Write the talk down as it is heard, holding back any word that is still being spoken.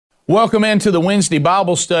Welcome into the Wednesday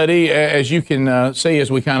Bible study. As you can see, as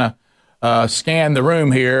we kind of scan the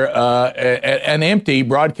room here, an empty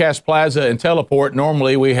Broadcast Plaza and Teleport.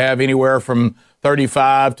 Normally we have anywhere from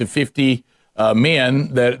 35 to 50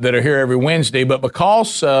 men that are here every Wednesday. But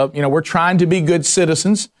because, we're trying to be good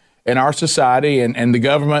citizens in our society, and the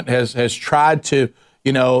government has tried to,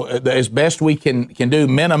 as best we can do,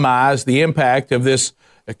 minimize the impact of this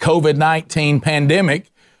COVID-19 pandemic.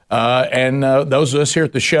 And those of us here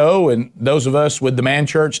at the show and those of us with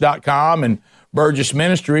themanchurch.com and Burgess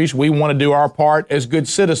Ministries, we want to do our part as good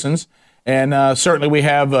citizens. And certainly we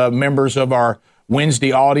have members of our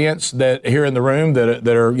Wednesday audience that here in the room that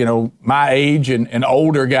are my age and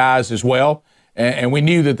older guys as well. And we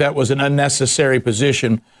knew that was an unnecessary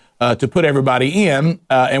position to put everybody in,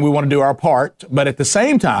 and we want to do our part. But at the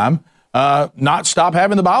same time, not stop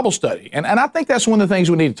having the Bible study. And I think that's one of the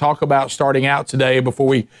things we need to talk about starting out today before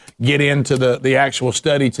we get into the actual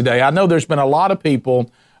study today. I know there's been a lot of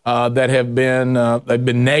people that have been they've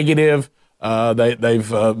been negative, they've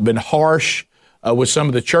been harsh with some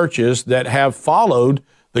of the churches that have followed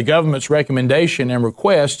the government's recommendation and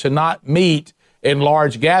request to not meet in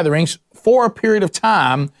large gatherings for a period of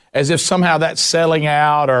time, as if somehow that's selling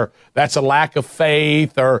out or that's a lack of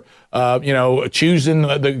faith or choosing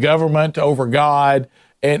the government over God.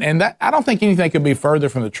 And that, I don't think anything could be further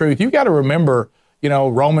from the truth. You've got to remember,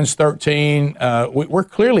 Romans 13, we're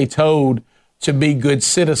clearly told to be good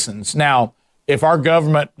citizens. Now, if our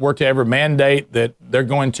government were to ever mandate that they're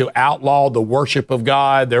going to outlaw the worship of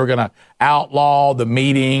God, they're going to outlaw the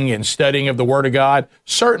meeting and studying of the Word of God,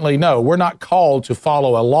 certainly no. We're not called to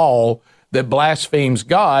follow a law that blasphemes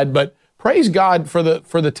God, but praise God for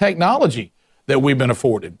the technology that we've been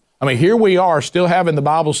afforded. I mean, here we are still having the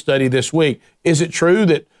Bible study this week. Is it true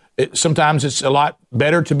that sometimes it's a lot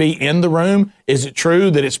better to be in the room? Is it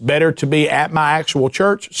true that it's better to be at my actual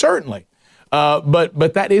church? Certainly.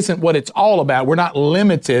 But that isn't what it's all about. We're not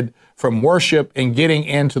limited from worship and getting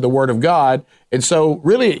into the Word of God. And so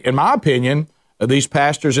really, in my opinion, these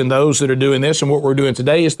pastors and those that are doing this and what we're doing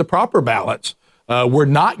today is the proper balance. We're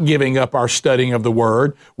not giving up our studying of the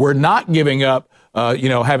Word. We're not giving up,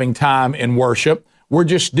 having time in worship. We're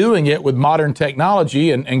just doing it with modern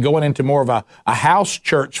technology and going into more of a house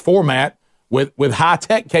church format with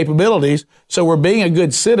high-tech capabilities. So we're being a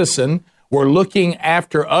good citizen. We're looking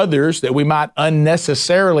after others that we might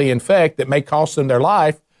unnecessarily infect that may cost them their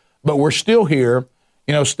life, but we're still here,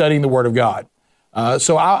 studying the Word of God.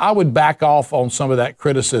 So I would back off on some of that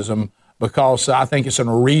criticism because I think it's a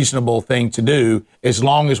reasonable thing to do as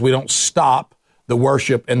long as we don't stop the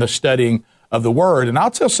worship and the studying of the Word. And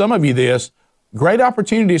I'll tell some of you this, great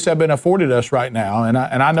opportunities have been afforded us right now. And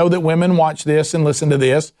I know that women watch this and listen to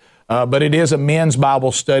this, but it is a men's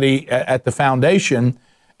Bible study at the foundation.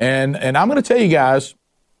 And I'm going to tell you guys,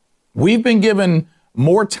 we've been given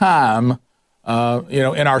more time,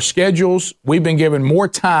 in our schedules. We've been given more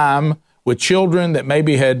time with children that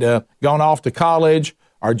maybe had gone off to college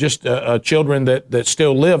or just children that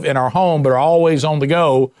still live in our home but are always on the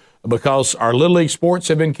go because our Little League sports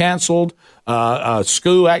have been canceled.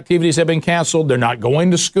 School activities have been canceled. They're not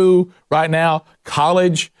going to school right now.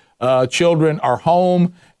 College children are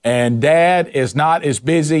home. And Dad is not as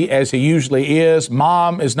busy as he usually is.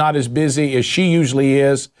 Mom is not as busy as she usually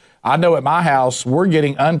is. I know at my house, we're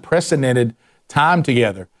getting unprecedented time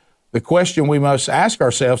together. The question we must ask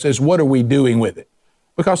ourselves is, what are we doing with it?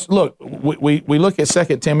 Because, look, we look at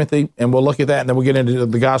 2 Timothy, and we'll look at that, and then we'll get into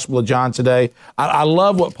the Gospel of John today. I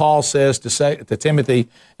love what Paul says to Timothy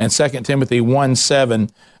in 2 Timothy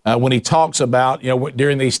 1:7 when he talks about,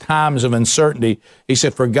 during these times of uncertainty, he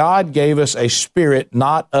said, "For God gave us a spirit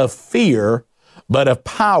not of fear, but of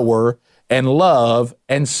power and love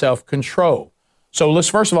and self-control." So let's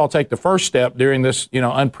first of all take the first step during this,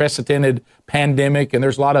 unprecedented pandemic, and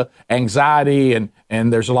there's a lot of anxiety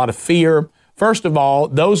and there's a lot of fear. First of all,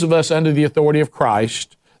 those of us under the authority of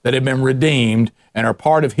Christ that have been redeemed and are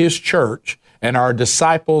part of His church and are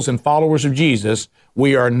disciples and followers of Jesus,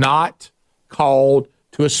 we are not called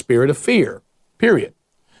to a spirit of fear, period.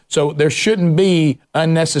 So there shouldn't be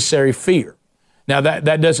unnecessary fear. Now,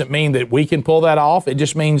 that doesn't mean that we can pull that off. It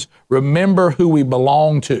just means remember who we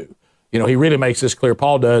belong to. He really makes this clear.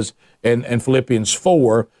 Paul does in Philippians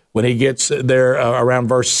 4 when he gets there around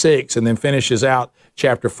verse 6 and then finishes out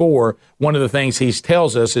chapter 4. One of the things he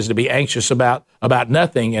tells us is to be anxious about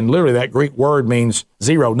nothing. And literally that Greek word means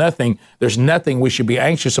zero, nothing. There's nothing we should be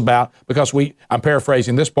anxious about because I'm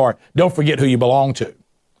paraphrasing this part, don't forget who you belong to.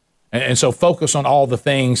 And so focus on all the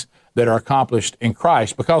things that are accomplished in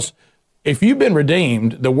Christ. Because if you've been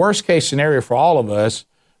redeemed, the worst case scenario for all of us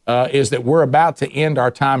is that we're about to end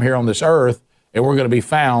our time here on this earth and we're going to be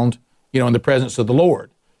found, in the presence of the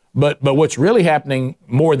Lord. But what's really happening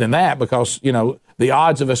more than that, because, the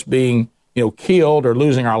odds of us being, killed or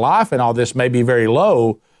losing our life and all this may be very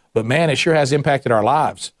low, but man, it sure has impacted our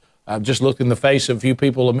lives. I've just looked in the face of a few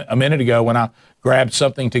people a minute ago when I grabbed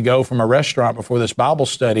something to go from a restaurant before this Bible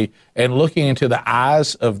study, and looking into the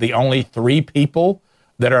eyes of the only 3 people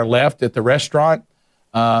that are left at the restaurant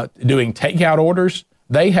doing takeout orders.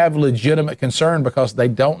 They have legitimate concern because they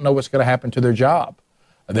don't know what's going to happen to their job.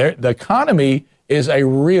 The economy is a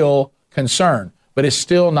real concern, but it's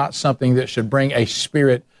still not something that should bring a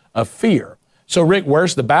spirit of fear. So, Rick,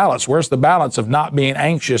 where's the balance? Where's the balance of not being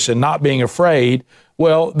anxious and not being afraid?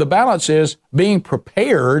 Well, the balance is being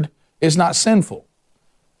prepared is not sinful.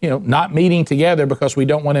 Not meeting together because we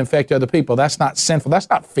don't want to infect other people. That's not sinful. That's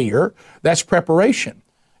not fear. That's preparation.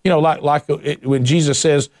 When Jesus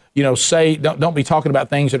says, don't be talking about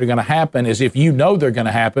things that are going to happen as if you know they're going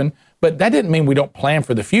to happen. But that didn't mean we don't plan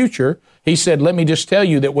for the future. He said, let me just tell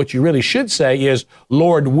you that what you really should say is,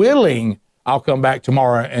 Lord willing, I'll come back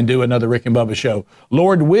tomorrow and do another Rick and Bubba show.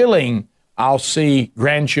 Lord willing, I'll see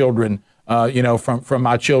grandchildren, from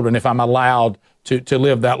my children if I'm allowed to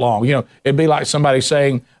live that long. It'd be like somebody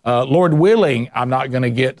saying, Lord willing, I'm not going to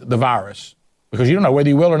get the virus, because you don't know whether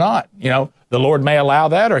you will or not. The Lord may allow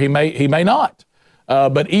that, or he may not.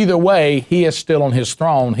 But either way, he is still on his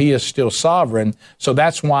throne. He is still sovereign. So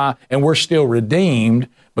that's why, and we're still redeemed,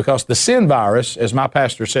 because the sin virus, as my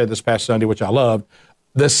pastor said this past Sunday, which I loved,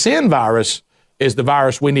 the sin virus is the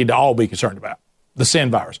virus we need to all be concerned about, the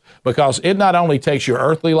sin virus, because it not only takes your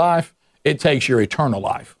earthly life, it takes your eternal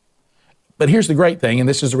life. But here's the great thing, and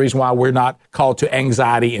this is the reason why we're not called to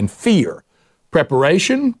anxiety and fear.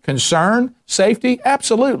 Preparation, concern, safety,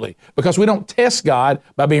 absolutely, because we don't test God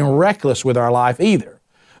by being reckless with our life either.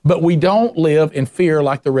 But we don't live in fear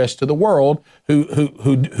like the rest of the world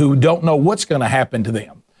who don't know what's going to happen to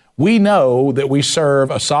them. We know that we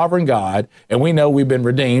serve a sovereign God, and we know we've been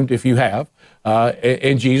redeemed, if you have,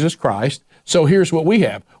 in Jesus Christ. So here's what we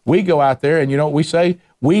have. We go out there, and you know what we say?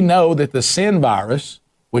 We know that the sin virus,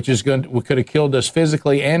 which could have killed us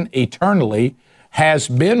physically and eternally, has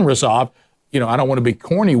been resolved. I don't want to be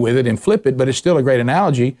corny with it and flip it, but it's still a great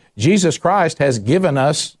analogy. Jesus Christ has given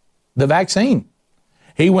us the vaccine.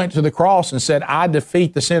 He went to the cross and said, I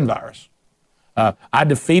defeat the sin virus. I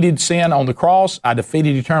defeated sin on the cross. I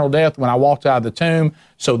defeated eternal death when I walked out of the tomb.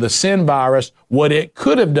 So the sin virus, what it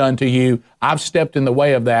could have done to you, I've stepped in the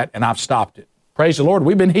way of that, and I've stopped it. Praise the Lord.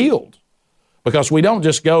 We've been healed, because we don't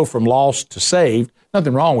just go from lost to saved.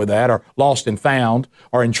 Nothing wrong with that, or lost and found,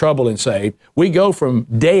 or in trouble and saved. We go from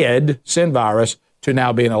dead sin virus to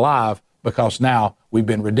now being alive, because now we've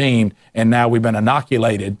been redeemed, and now we've been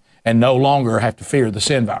inoculated and no longer have to fear the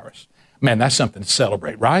sin virus. Man, that's something to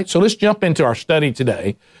celebrate, right? So let's jump into our study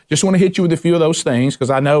today. Just want to hit you with a few of those things,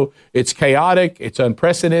 because I know it's chaotic, it's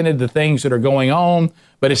unprecedented, the things that are going on,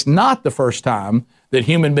 but it's not the first time that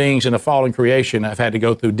human beings in a fallen creation have had to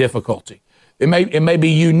go through difficulty. It may be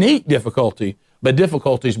unique difficulty, but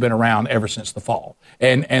difficulty's been around ever since the fall.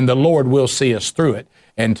 And the Lord will see us through it.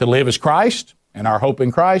 And to live as Christ, and our hope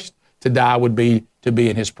in Christ, to die would be to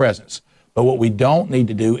be in his presence. But what we don't need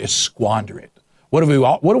to do is squander it. What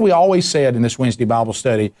have we always said in this Wednesday Bible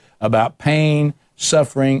study about pain,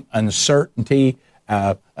 suffering, uncertainty,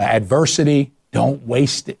 adversity? Don't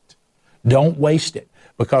waste it. Don't waste it.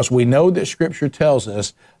 Because we know that Scripture tells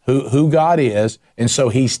us who God is, and so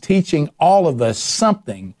he's teaching all of us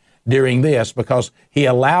something during this, because he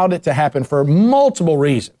allowed it to happen for multiple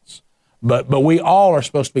reasons. But we all are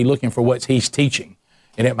supposed to be looking for what he's teaching.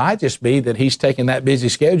 And it might just be that he's taken that busy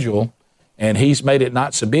schedule and he's made it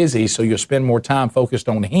not so busy, so you'll spend more time focused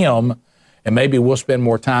on him, and maybe we'll spend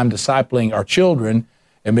more time discipling our children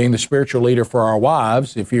and being the spiritual leader for our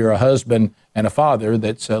wives. If you're a husband and a father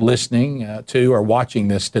that's listening to or watching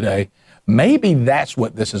this today, maybe that's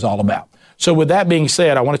what this is all about. So with that being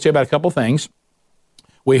said, I want to tell you about a couple things.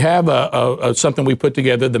 We have something we put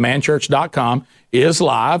together. TheManChurch.com is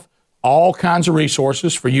live. All kinds of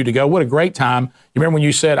resources for you to go. What a great time. You remember when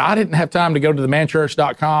you said, I didn't have time to go to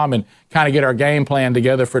TheManChurch.com and kind of get our game plan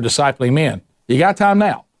together for discipling men. You got time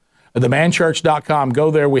now. TheManChurch.com. Go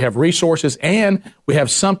there. We have resources, and we have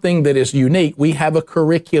something that is unique. We have a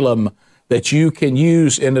curriculum that you can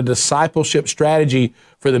use in a discipleship strategy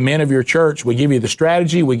for the men of your church. We give you the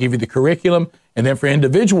strategy, we give you the curriculum, and then for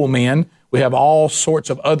individual men, we have all sorts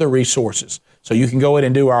of other resources. So you can go in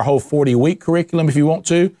and do our whole 40-week curriculum if you want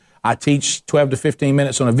to. I teach 12 to 15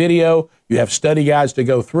 minutes on a video. You have study guides to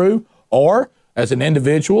go through. Or as an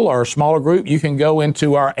individual or a smaller group, you can go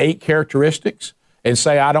into our 8 characteristics and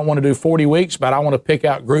say, I don't want to do 40 weeks, but I want to pick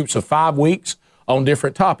out groups of 5 weeks on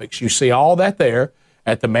different topics. You see all that there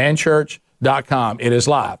at themanchurch.com. It is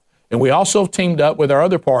live. And we also teamed up with our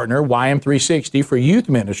other partner, YM360, for youth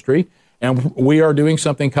ministry, and we are doing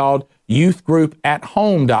something called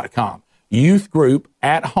youthgroupathome.com.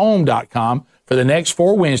 Youthgroupathome.com for the next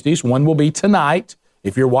 4 Wednesdays. One will be tonight,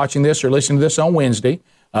 if you're watching this or listening to this on Wednesday,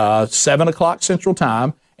 7 o'clock Central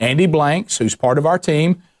Time. Andy Blanks, who's part of our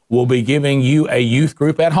team, will be giving you a youth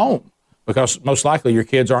group at home, because most likely your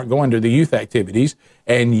kids aren't going to the youth activities,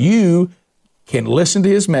 and you can listen to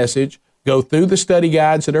his message, go through the study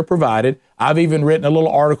guides that are provided. I've even written a little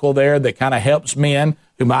article there that kind of helps men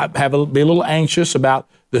who might be a little anxious about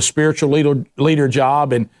the spiritual leader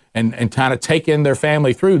job and kind of taking their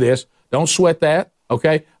family through this. Don't sweat that,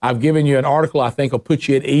 okay? I've given you an article I think will put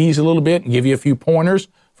you at ease a little bit and give you a few pointers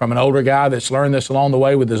from an older guy that's learned this along the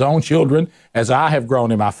way with his own children, as I have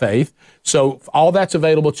grown in my faith. So all that's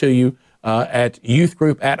available to you at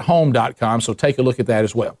youthgroupathome.com, so take a look at that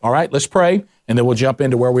as well. All right, let's pray, and then we'll jump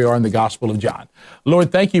into where we are in the Gospel of John.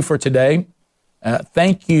 Lord, thank you for today.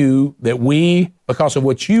 Thank you that we, because of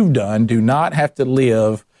what you've done, do not have to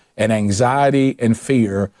live in anxiety and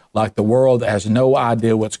fear like the world that has no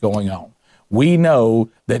idea what's going on. We know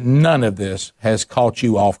that none of this has caught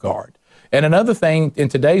you off guard. And another thing in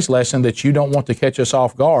today's lesson that you don't want to catch us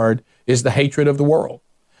off guard is the hatred of the world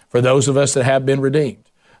for those of us that have been redeemed.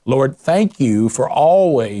 Lord, thank you for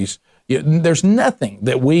always, there's nothing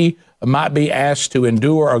that we might be asked to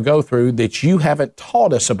endure or go through that you haven't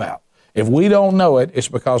taught us about. If we don't know it, it's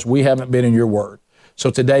because we haven't been in your word. So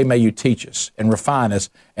today, may you teach us and refine us.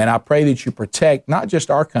 And I pray that you protect not just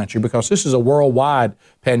our country, because this is a worldwide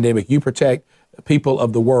pandemic. You protect people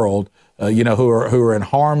of the world, who are in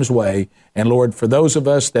harm's way. And Lord, for those of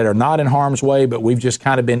us that are not in harm's way, but we've just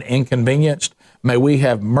kind of been inconvenienced, may we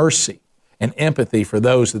have mercy and empathy for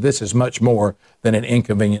those that this is much more than an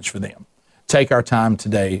inconvenience for them. Take our time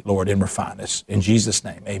today, Lord, and refine us. In Jesus'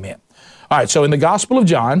 name, amen. All right, so in the Gospel of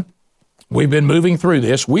John, we've been moving through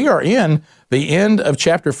this. We are in the end of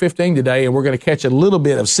chapter 15 today, and we're going to catch a little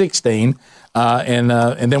bit of 16. And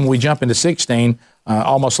then when we jump into 16,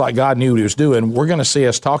 almost like God knew what he was doing, we're going to see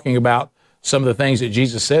us talking about some of the things that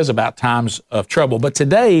Jesus says about times of trouble. But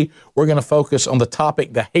today, we're going to focus on the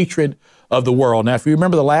topic, the hatred of the world. Now, if you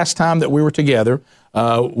remember the last time that we were together,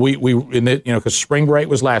 because spring break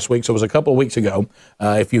was last week, so it was a couple of weeks ago.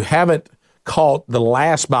 If you haven't caught the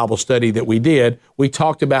last Bible study that we did, we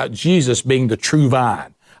talked about Jesus being the true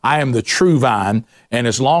vine. I am the true vine, and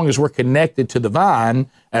as long as we're connected to the vine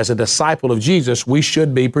as a disciple of Jesus, we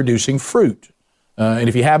should be producing fruit. And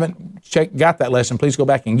if you haven't got that lesson, please go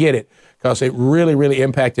back and get it, because it really, really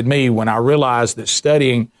impacted me when I realized that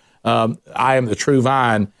studying I am the true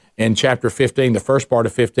vine in chapter 15, the first part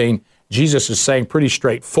of 15, Jesus is saying pretty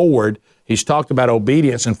straightforward. He's talked about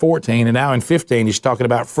obedience in 14, and now in 15, he's talking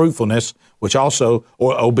about fruitfulness, which also,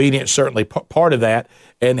 or obedience, certainly part of that.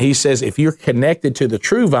 And he says, if you're connected to the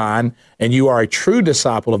true vine and you are a true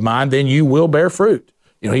disciple of mine, then you will bear fruit.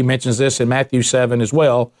 He mentions this in Matthew 7 as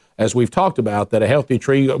well, as we've talked about, that a healthy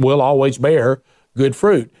tree will always bear good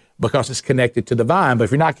fruit because it's connected to the vine. But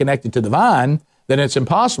if you're not connected to the vine, then it's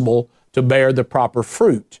impossible to bear the proper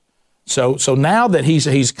fruit. So now that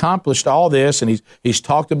he's accomplished all this, and he's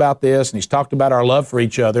talked about this, and he's talked about our love for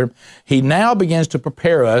each other, he now begins to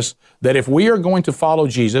prepare us that if we are going to follow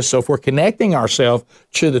Jesus, so if we're connecting ourselves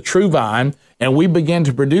to the true vine, and we begin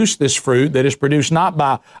to produce this fruit that is produced not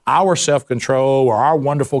by our self-control or our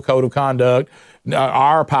wonderful code of conduct,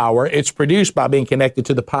 our power, it's produced by being connected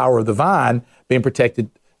to the power of the vine, being protected,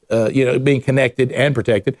 being connected and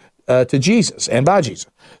protected to Jesus and by Jesus.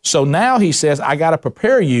 So now he says, I got to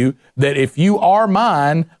prepare you that if you are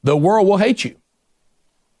mine, the world will hate you.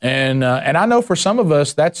 And I know for some of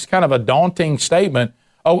us, that's kind of a daunting statement.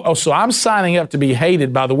 So I'm signing up to be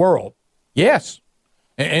hated by the world. Yes.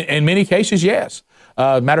 In many cases, yes.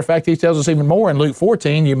 Matter of fact, he tells us even more in Luke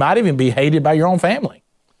 14, you might even be hated by your own family.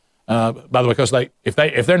 By the way, because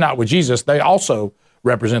if they're not with Jesus, they also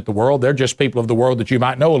represent the world. They're just people of the world that you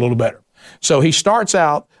might know a little better. So he starts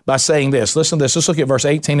out by saying this. Listen to this. Let's look at verse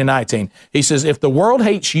 18 and 19. He says, if the world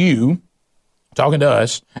hates you, talking to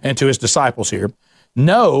us and to his disciples here,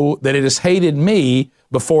 know that it has hated me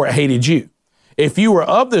before it hated you. If you were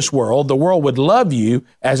of this world, the world would love you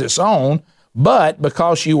as its own, but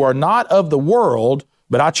because you are not of the world,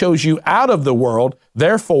 but I chose you out of the world,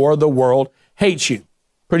 therefore the world hates you.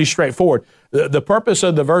 Pretty straightforward. The purpose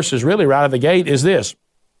of the verses really right out of the gate is this.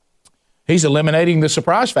 He's eliminating the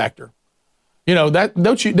surprise factor. That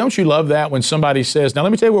don't you love that when somebody says, now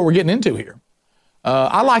let me tell you what we're getting into here.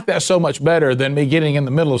 I like that so much better than me getting in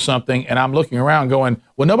the middle of something and I'm looking around going,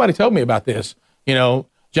 well, nobody told me about this.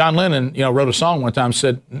 John Lennon, wrote a song one time,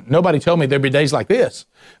 said, nobody told me there'd be days like this.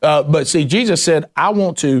 But see, Jesus said, I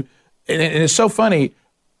want to, and it's so funny,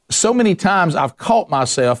 so many times I've caught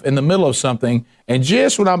myself in the middle of something, and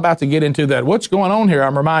just when I'm about to get into that, what's going on here,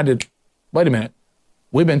 I'm reminded, wait a minute,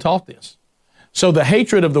 we've been taught this. So the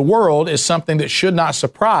hatred of the world is something that should not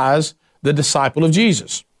surprise the disciple of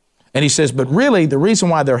Jesus. And he says, but really, the reason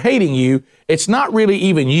why they're hating you, it's not really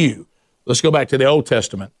even you. Let's go back to the Old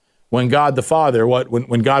Testament. When God the Father,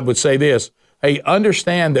 when God would say this, hey,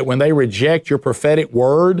 understand that when they reject your prophetic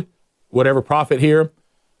word, whatever prophet here,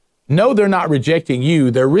 no, they're not rejecting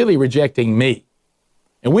you. They're really rejecting me.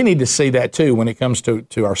 And we need to see that too when it comes to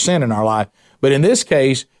our sin in our life. But in this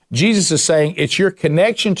case, Jesus is saying it's your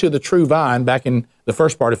connection to the true vine, back in the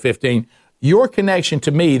first part of 15, your connection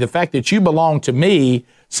to me, the fact that you belong to me.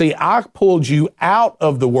 See, I pulled you out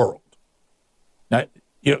of the world. Now,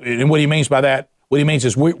 and what he means by that, what he means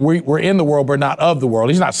is we're in the world, but not of the world.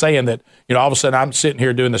 He's not saying that, all of a sudden I'm sitting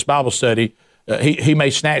here doing this Bible study. He may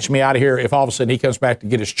snatch me out of here if all of a sudden he comes back to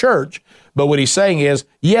get his church. But what he's saying is,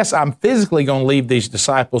 yes, I'm physically going to leave these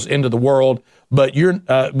disciples into the world, but you're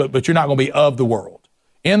not going to be of the world.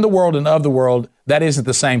 In the world and of the world, that isn't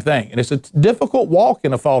the same thing. And it's a difficult walk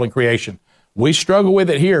in a fallen creation. We struggle with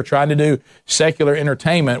it here, trying to do secular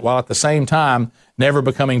entertainment while at the same time never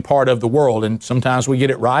becoming part of the world. And sometimes we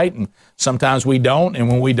get it right, and sometimes we don't. And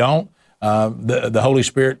when we don't, the Holy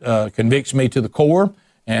Spirit convicts me to the core,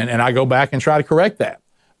 and I go back and try to correct that.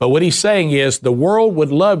 But what he's saying is the world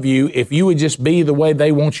would love you if you would just be the way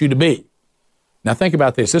they want you to be. Now think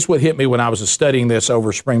about this. This is what hit me when I was studying this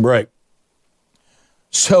over spring break.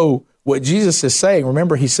 So what Jesus is saying,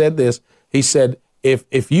 remember he said this, he said,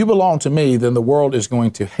 if you belong to me, then the world is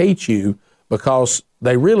going to hate you because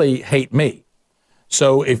they really hate me.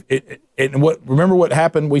 So remember what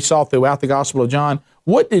happened we saw throughout the Gospel of John?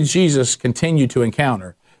 What did Jesus continue to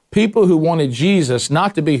encounter? People who wanted Jesus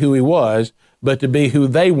not to be who he was, but to be who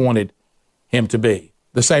they wanted him to be.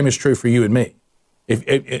 The same is true for you and me.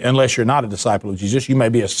 Unless you're not a disciple of Jesus, you may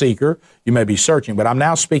be a seeker, you may be searching, but I'm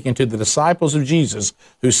now speaking to the disciples of Jesus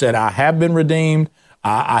who said, I have been redeemed,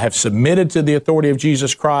 I have submitted to the authority of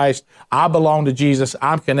Jesus Christ, I belong to Jesus,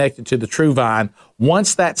 I'm connected to the true vine.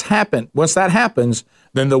 Once that happens,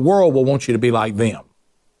 then the world will want you to be like them.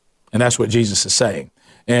 And that's what Jesus is saying.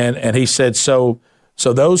 And he said, so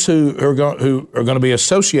those who are going to be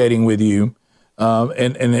associating with you,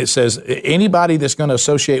 and it says anybody that's going to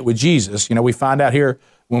associate with Jesus, we find out here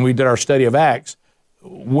when we did our study of Acts,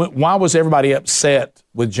 why was everybody upset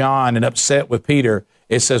with John and upset with Peter?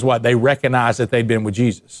 It says what? They recognized that they'd been with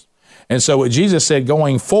Jesus. And so what Jesus said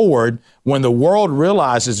going forward, when the world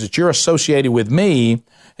realizes that you're associated with me,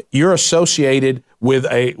 you're associated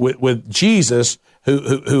with Jesus,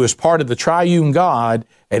 who is part of the triune God,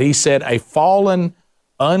 and he said a fallen,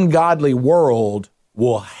 ungodly world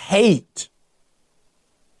will hate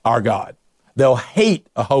our God. They'll hate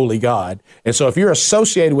a holy God. And so if you're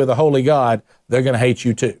associated with a holy God, they're going to hate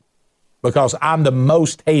you too. Because I'm the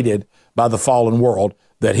most hated by the fallen world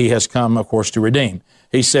that he has come, of course, to redeem.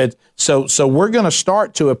 He said, so we're going to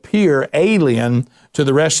start to appear alien to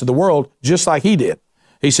the rest of the world, just like he did.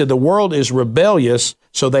 He said, the world is rebellious,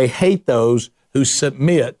 so they hate those who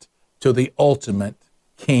submit to the ultimate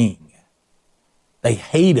king. They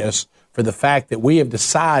hate us for the fact that we have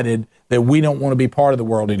decided that we don't want to be part of the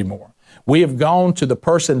world anymore. We have gone to the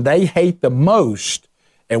person they hate the most,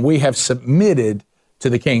 and we have submitted to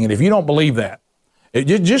the king. And if you don't believe that,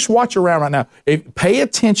 just watch around right now. Pay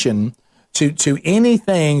attention to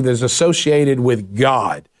anything that's associated with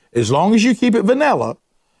God. As long as you keep it vanilla,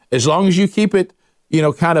 as long as you keep it,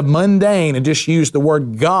 kind of mundane and just use the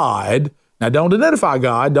word God. Now, don't identify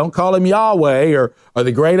God. Don't call him Yahweh or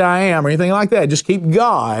the great I am or anything like that. Just keep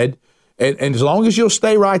God. And as long as you'll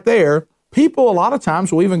stay right there, people a lot of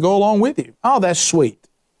times will even go along with you. Oh, that's sweet.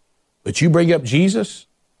 But you bring up Jesus,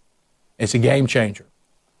 it's a game changer.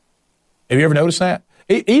 Have you ever noticed that?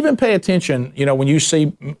 Even pay attention, when you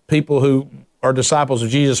see people who are disciples of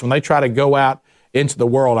Jesus, when they try to go out into the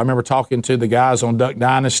world. I remember talking to the guys on Duck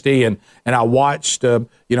Dynasty, and I watched, I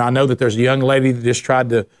know that there's a young lady that just tried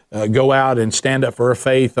to go out and stand up for her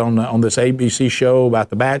faith on this ABC show about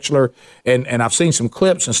The Bachelor, and I've seen some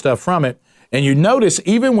clips and stuff from it. And you notice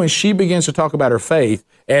even when she begins to talk about her faith,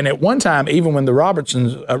 and at one time, even when the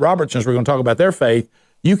Robertsons were going to talk about their faith,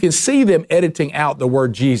 you can see them editing out the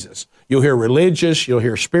word Jesus. You'll hear religious, you'll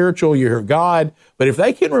hear spiritual, you'll hear God, but if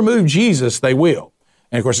they can remove Jesus, they will.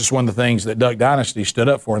 And of course, it's one of the things that Duck Dynasty stood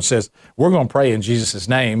up for and says, we're going to pray in Jesus'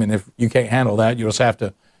 name, and if you can't handle that, you'll just have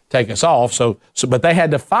to take us off. But they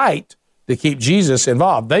had to fight to keep Jesus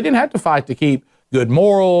involved. They didn't have to fight to keep good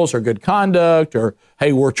morals or good conduct, or,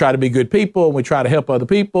 hey, we're trying to be good people and we try to help other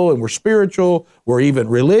people and we're spiritual, we're even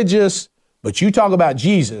religious. But you talk about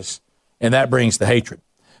Jesus and that brings the hatred.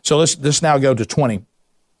 So let's now go to 20.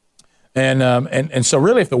 And so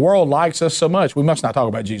really, if the world likes us so much, we must not talk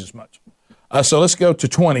about Jesus much. So let's go to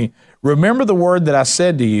 20. Remember the word that I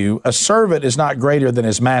said to you, a servant is not greater than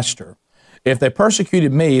his master. If they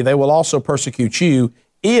persecuted me, they will also persecute you.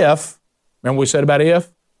 If, remember we said about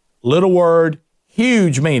if? Little word,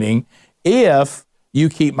 huge meaning, if you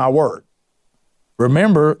keep my word.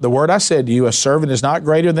 Remember the word I said to you, a servant is not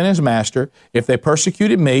greater than his master. If they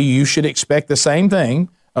persecuted me, you should expect the same thing.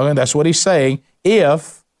 Okay, that's what he's saying.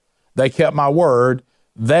 If they kept my word,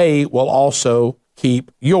 they will also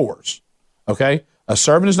keep yours. Okay? A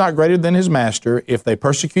servant is not greater than his master. If they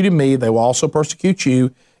persecuted me, they will also persecute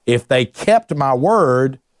you. If they kept my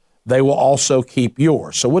word, they will also keep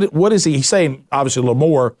yours. So what is he? He's saying, obviously, a little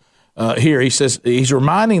more here. He says, he's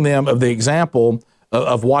reminding them of the example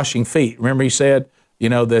of washing feet. Remember he said,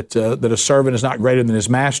 that a servant is not greater than his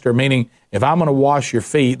master, meaning if I'm going to wash your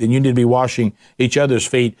feet, then you need to be washing each other's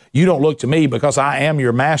feet. You don't look to me because I am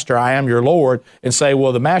your master, I am your Lord, and say,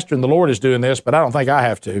 well, the master and the Lord is doing this, but I don't think I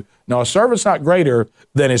have to. No, a servant's not greater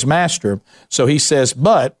than his master. So he says,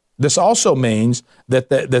 but this also means that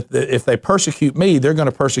if they persecute me, they're going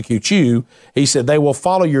to persecute you. He said they will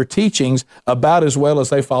follow your teachings about as well as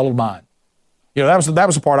they followed mine. That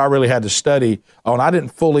was the part I really had to study on. I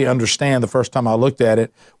didn't fully understand the first time I looked at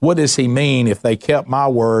it. What does he mean if they kept my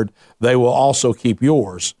word, they will also keep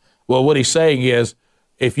yours? Well, what he's saying is,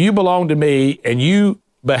 if you belong to me and you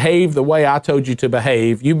behave the way I told you to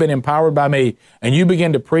behave, you've been empowered by me, and you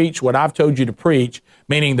begin to preach what I've told you to preach,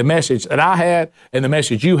 meaning the message that I had and the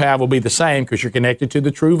message you have will be the same because you're connected to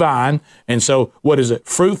the true vine. And so what is it?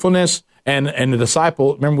 Fruitfulness and the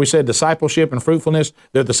disciple. Remember we said discipleship and fruitfulness,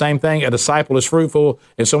 they're the same thing. A disciple is fruitful,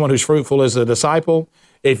 and someone who's fruitful is a disciple.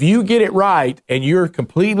 If you get it right and you're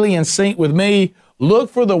completely in sync with me,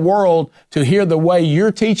 look for the world to hear the way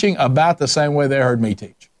you're teaching about the same way they heard me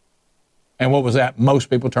teach. And what was that?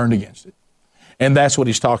 Most people turned against it. And that's what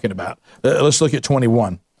he's talking about. Let's look at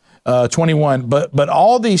 21. 21, but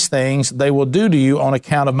all these things they will do to you on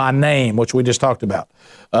account of my name, which we just talked about,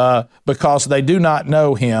 because they do not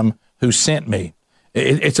know him who sent me.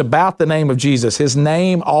 It's about the name of Jesus. His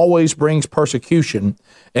name always brings persecution.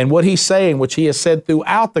 And what he's saying, which he has said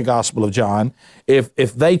throughout the Gospel of John, if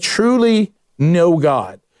they truly know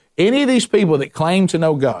God, any of these people that claim to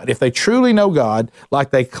know God, if they truly know God like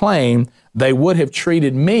they claim, they would have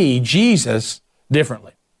treated me, Jesus,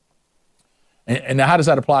 differently. And now how does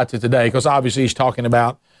that apply to today? Because obviously he's talking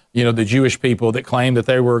about, the Jewish people that claimed that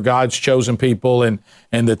they were God's chosen people and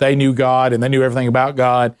that they knew God and they knew everything about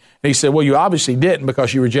God. And he said, well, you obviously didn't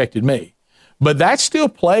because you rejected me. But that still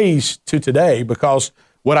plays to today, because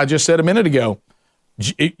what I just said a minute ago,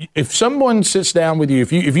 if someone sits down with you,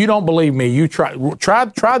 if you don't believe me, you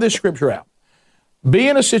try this scripture out. Be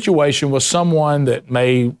in a situation with someone that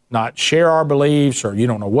may not share our beliefs, or you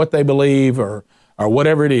don't know what they believe, or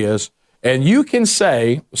whatever it is, and you can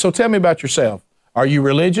say, so tell me about yourself. Are you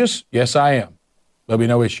religious? Yes, I am. There'll be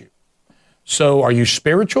no issue. So are you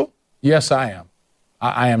spiritual? Yes, I am.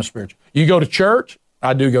 I am spiritual. You go to church?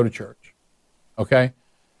 I do go to church. Okay?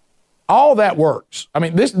 All that works. I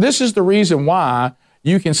mean, this is the reason why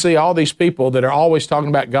you can see all these people that are always talking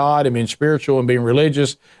about God and being spiritual and being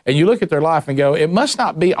religious, and you look at their life and go, it must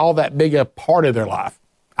not be all that big a part of their life.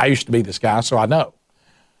 I used to be this guy, so I know.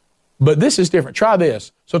 But this is different. Try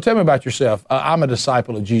this. So tell me about yourself. I'm a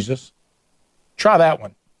disciple of Jesus. Try that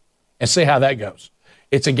one and see how that goes.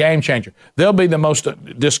 It's a game changer. There'll be the most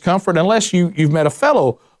discomfort unless you've met a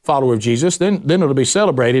fellow follower of Jesus, then it'll be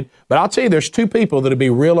celebrated. But I'll tell you, there's two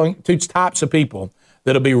types of people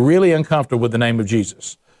that'll be really uncomfortable with the name of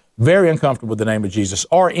Jesus. Very uncomfortable with the name of Jesus,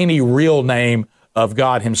 or any real name of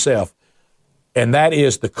God himself. And that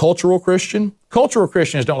is the cultural Christian. Cultural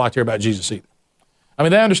Christians don't like to hear about Jesus either. I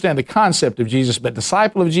mean, they understand the concept of Jesus, but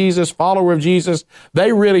disciple of Jesus, follower of Jesus,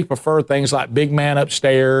 they really prefer things like big man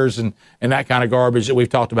upstairs and that kind of garbage that we've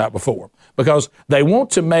talked about before, because they want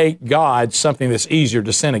to make God something that's easier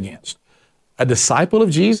to sin against. A disciple of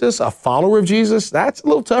Jesus, a follower of Jesus, that's a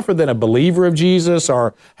little tougher than a believer of Jesus,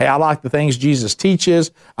 or, hey, I like the things Jesus teaches.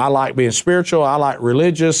 I like being spiritual. I like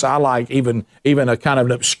religious. I like even a kind of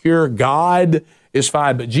an obscure God is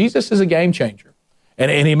fine. But Jesus is a game changer.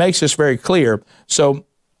 And he makes this very clear. So,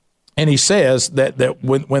 and he says that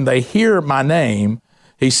when they hear my name,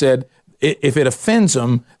 he said, if it offends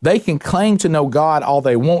them, they can claim to know God all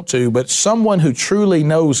they want to, but someone who truly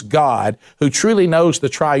knows God, who truly knows the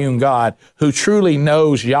triune God, who truly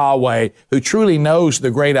knows Yahweh, who truly knows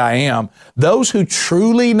the great I am, those who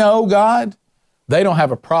truly know God, they don't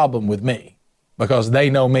have a problem with me because they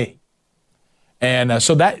know me. And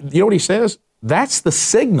so that, you know what he says? That's the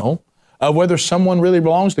signal of whether someone really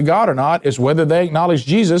belongs to God or not, is whether they acknowledge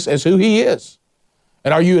Jesus as who he is.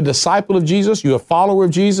 And are you a disciple of Jesus? You a follower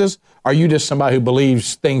of Jesus? Are you just somebody who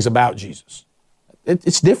believes things about Jesus?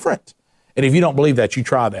 It's different. And if you don't believe that, you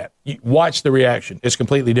try that. Watch the reaction. It's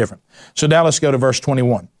completely different. So now let's go to verse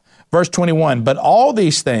 21. Verse 21, but all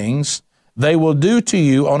these things they will do to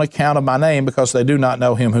you on account of my name, because they do not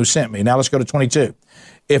know him who sent me. Now let's go to 22.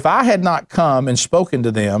 If I had not come and spoken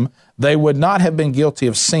to them, they would not have been guilty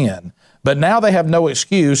of sin. But now they have no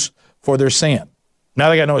excuse for their sin. Now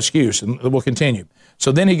they got no excuse, and we'll continue.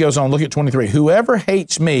 So then he goes on, look at 23. Whoever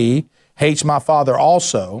hates me hates my Father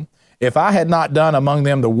also. If I had not done among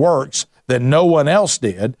them the works that no one else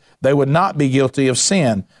did, they would not be guilty of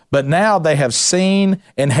sin. But now they have seen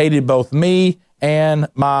and hated both me and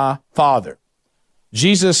my Father.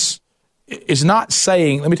 Jesus is not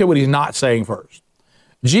saying, let me tell you what he's not saying first.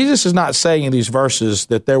 Jesus is not saying in these verses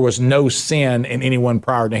that there was no sin in anyone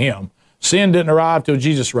prior to him. Sin didn't arrive till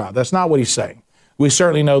Jesus arrived. That's not what he's saying. We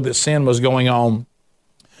certainly know that sin was going on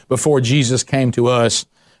before Jesus came to us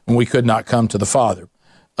when we could not come to the Father.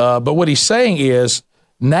 But what he's saying is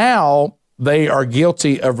now they are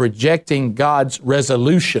guilty of rejecting God's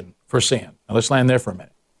resolution for sin. Now let's land there for a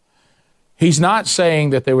minute. He's not saying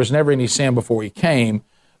that there was never any sin before he came,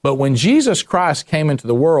 but when Jesus Christ came into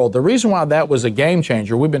the world, the reason why that was a game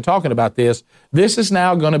changer, we've been talking about this is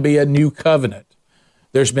now going to be a new covenant.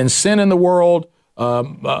 There's been sin in the world.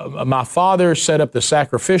 My Father set up the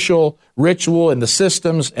sacrificial ritual and the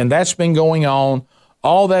systems, and that's been going on.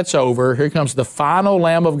 All that's over. Here comes the final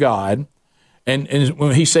Lamb of God. And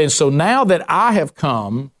when he says, so now that I have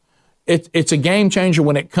come, it's a game changer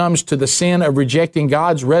when it comes to the sin of rejecting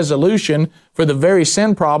God's resolution for the very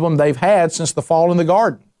sin problem they've had since the fall in the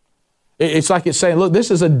garden. It's like it's saying, look,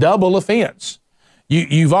 this is a double offense.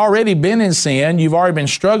 You've already been in sin. You've already been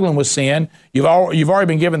struggling with sin. You've already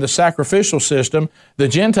been given the sacrificial system. The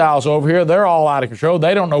Gentiles over here, they're all out of control.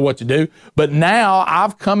 They don't know what to do. But now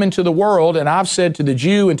I've come into the world, and I've said to the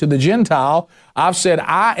Jew and to the Gentile, I've said,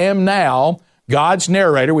 I am now God's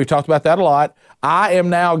narrator. We've talked about that a lot. I am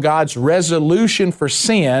now God's resolution for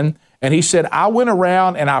sin. And he said, I went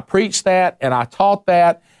around and I preached that and I taught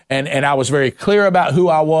that. And I was very clear about who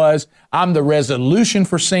I was. I'm the resolution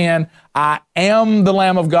for sin. I am the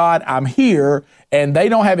Lamb of God. I'm here. And they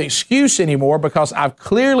don't have excuse anymore because I've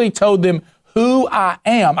clearly told them who I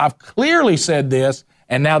am. I've clearly said this,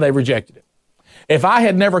 and now they've rejected it. If I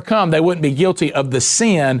had never come, they wouldn't be guilty of the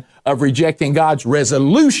sin of rejecting God's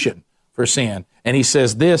resolution for sin. And he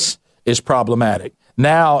says this is problematic.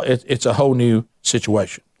 Now it's a whole new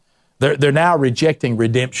situation. They're now rejecting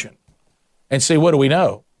redemption. And see, what do we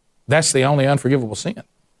know? That's the only unforgivable sin,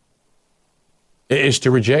 is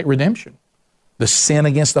to reject redemption, the sin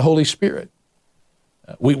against the Holy Spirit.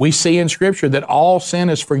 We see in Scripture that all sin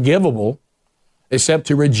is forgivable except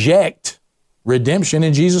to reject redemption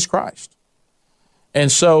in Jesus Christ. And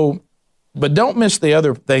so, but don't miss the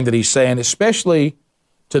other thing that he's saying, especially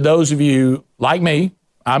to those of you like me.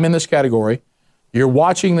 I'm in this category. You're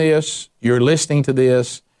watching this, you're listening to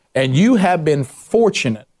this, and you have been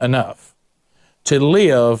fortunate enough to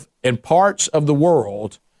live in parts of the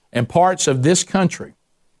world and parts of this country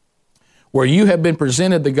where you have been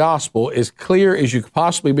presented the gospel as clear as you could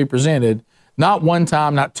possibly be presented, not one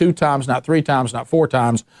time, not two times, not three times, not four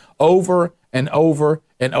times, over and over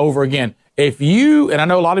and over again. If you, and I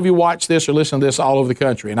know a lot of you watch this or listen to this all over the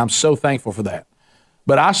country, and I'm so thankful for that,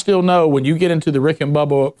 but I still know when you get into the Rick and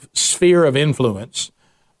Bubba sphere of influence,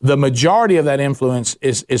 the majority of that influence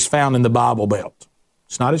is found in the Bible Belt.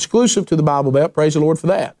 It's not exclusive to the Bible Belt. Praise the Lord for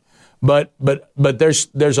that. But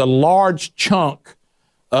there's a large chunk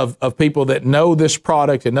of people that know this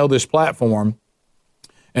product and know this platform,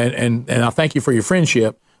 and I thank you for your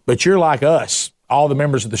friendship, but you're like us, all the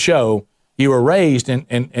members of the show. You were raised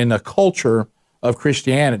in a culture of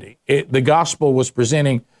Christianity. The gospel was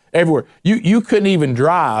presenting everywhere. You couldn't even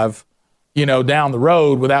drive, down the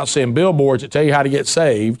road without seeing billboards that tell you how to get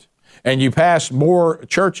saved, and you pass more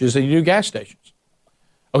churches than you do gas stations.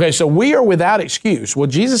 Okay, so we are without excuse. Well,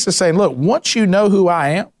 Jesus is saying, look, once you know who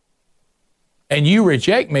I am and you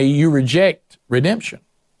reject me, you reject redemption.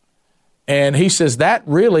 And he says that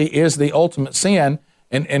really is the ultimate sin.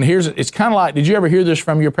 And it's kind of like, did you ever hear this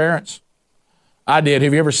from your parents? I did.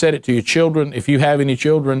 Have you ever said it to your children? If you have any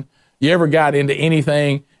children, you ever got into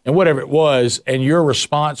anything and whatever it was, and your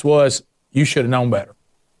response was, you should have known better.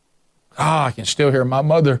 I can still hear my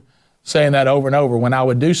mother saying that over and over when I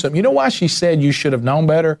would do something. You know why she said you should have known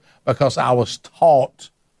better? Because I was taught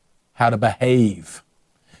how to behave.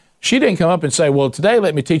 She didn't come up and say, well, today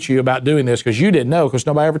let me teach you about doing this because you didn't know because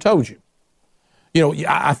nobody ever told you. You know,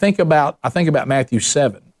 I think about Matthew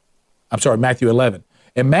 11.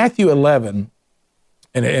 In Matthew 11,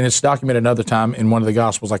 and it's documented another time in one of the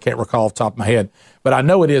Gospels, I can't recall off the top of my head, but I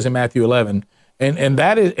know it is in Matthew 11. And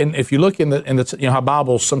that is, and if you look in the you know how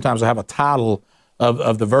Bibles sometimes have a title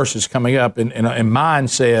of the verses coming up, and mine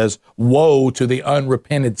says, "Woe to the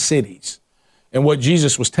unrepented cities." And what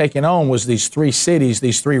Jesus was taking on was these three cities,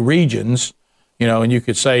 these three regions, you know, and you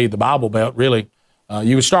could say the Bible Belt, really.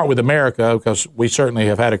 You would start with America because we certainly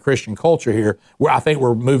have had a Christian culture here, where I think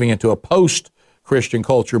we're moving into a post-Christian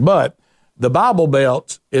culture. But the Bible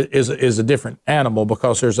Belt is a different animal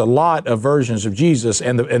because there's a lot of versions of Jesus,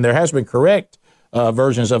 and there has been correct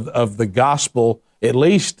versions of the gospel, at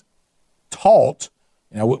least taught.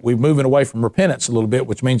 You know, we're moving away from repentance a little bit,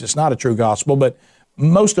 which means it's not a true gospel, but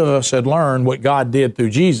most of us had learned what God did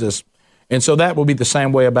through Jesus. And so that will be the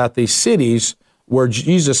same way about these cities where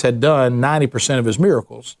Jesus had done 90% of his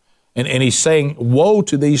miracles. And he's saying, woe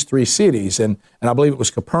to these three cities. And I believe it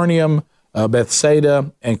was Capernaum,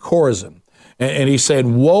 Bethsaida, and Chorazin. And he said,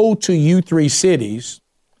 woe to you three cities,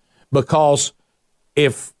 because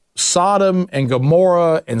if Sodom and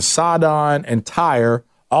Gomorrah and Sodom and Tyre,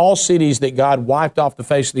 all cities that God wiped off the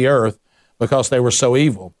face of the earth because they were so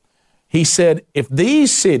evil, he said, if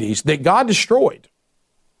these cities that God destroyed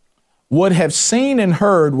would have seen and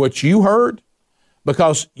heard what you heard,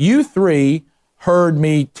 because you three heard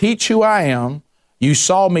me teach who I am, you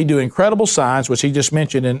saw me do incredible signs, which he just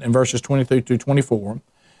mentioned in verses 23 through 24,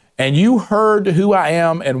 and you heard who I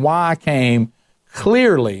am and why I came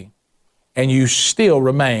clearly, and you still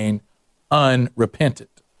remain unrepentant.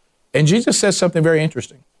 And Jesus says something very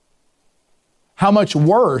interesting. How much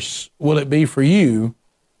worse will it be for you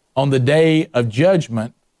on the day of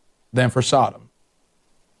judgment than for Sodom?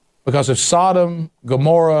 Because if Sodom,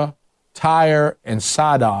 Gomorrah, Tyre, and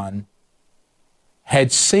Sidon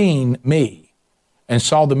had seen me and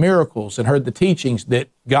saw the miracles and heard the teachings that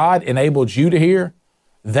God enabled you to hear,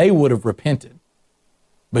 they would have repented.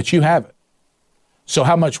 But you haven't. So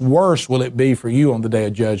how much worse will it be for you on the day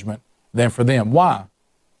of judgment than for them? Why?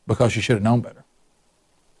 Because you should have known better.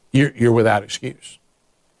 You're without excuse.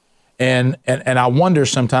 And I wonder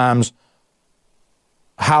sometimes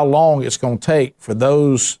how long it's going to take for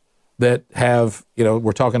those that have, you know,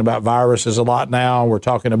 we're talking about viruses a lot now. We're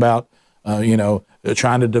talking about,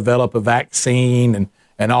 trying to develop a vaccine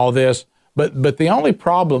and all this. But the only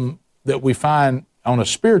problem that we find on a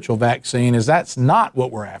spiritual vaccine is that's not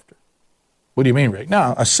what we're after. What do you mean, Rick?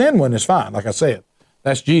 No, a sin one is fine, like I said.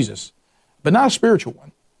 That's Jesus. But not a spiritual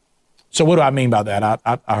one. So what do I mean by that?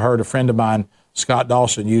 I heard a friend of mine, Scott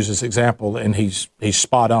Dawson, use this example, and he's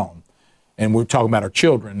spot on. And we're talking about our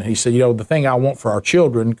children. And he said, the thing I want for our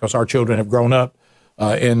children, because our children have grown up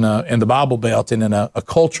in the Bible Belt and in a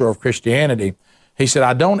culture of Christianity, he said,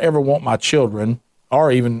 I don't ever want my children,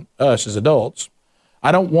 or even us as adults,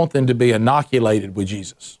 I don't want them to be inoculated with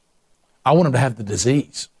Jesus. I want them to have the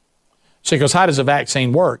disease. See, because how does a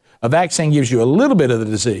vaccine work? A vaccine gives you a little bit of the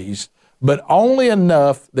disease, but only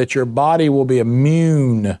enough that your body will be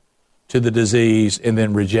immune to the disease and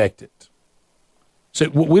then reject it. So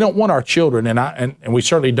we don't want our children, and we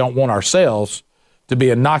certainly don't want ourselves to be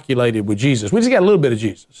inoculated with Jesus. We just got a little bit of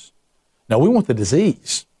Jesus. No, we want the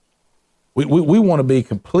disease. We want to be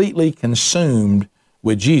completely consumed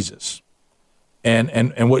with Jesus.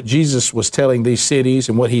 And what Jesus was telling these cities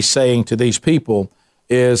and what he's saying to these people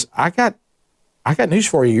is, I got news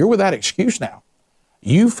for you. You're without excuse now.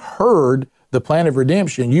 You've heard the plan of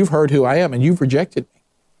redemption. You've heard who I am, and you've rejected me.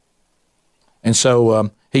 And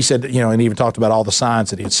so he said, and he even talked about all the signs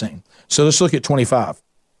that he had seen. So let's look at 25.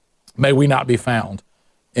 May we not be found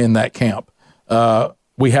in that camp.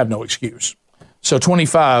 We have no excuse. So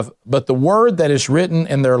 25, but the word that is written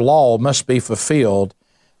in their law must be fulfilled.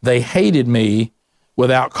 They hated me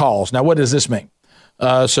without cause. Now, what does this mean?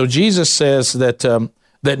 So Jesus says that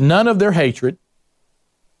none of their hatred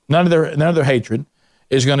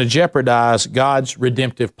is going to jeopardize God's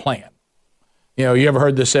redemptive plan. You ever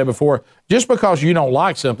heard this said before? Just because you don't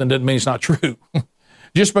like something doesn't mean it's not true.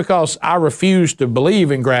 Just because I refuse to believe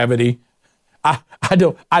in gravity, I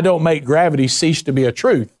don't make gravity cease to be a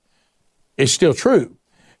truth. It's still true.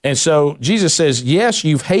 And so Jesus says, yes,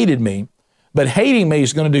 you've hated me, but hating me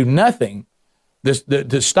is going to do nothing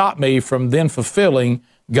to stop me from then fulfilling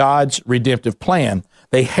God's redemptive plan.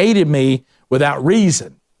 They hated me without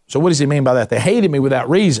reason. So what does he mean by that? They hated me without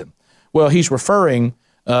reason. Well, he's referring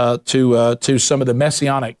to some of the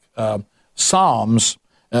messianic Psalms.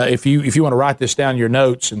 If you want to write this down in your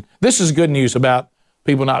notes, and this is good news about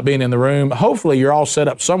people not being in the room. Hopefully you're all set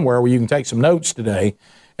up somewhere where you can take some notes today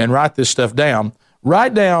and write this stuff down.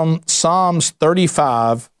 Write down Psalms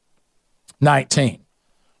 35:19,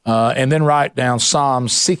 and then write down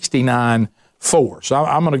Psalms 69:4. So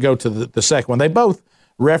I'm going to go to the second one. They both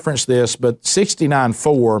reference this, but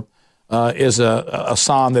 69:4 is a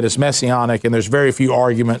psalm that is messianic, and there's very few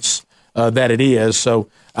arguments that it is. So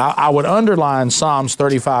I would underline Psalms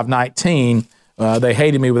 35:19. They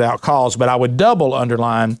hated me without cause, but I would double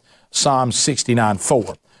underline Psalm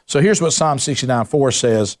 69:4. So here's what Psalm 69:4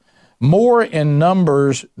 says: more in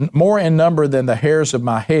number than the hairs of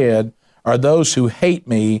my head are those who hate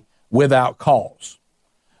me without cause.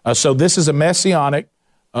 So this is a messianic,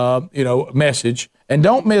 message, and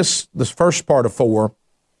don't miss the first part of 4.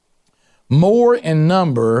 More in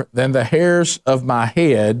number than the hairs of my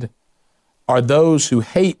head are those who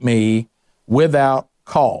hate me without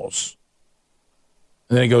cause.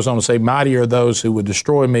 And then it goes on to say, mighty are those who would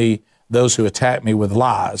destroy me, those who attack me with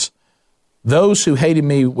lies. Those who hate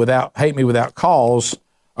me without cause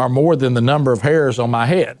are more than the number of hairs on my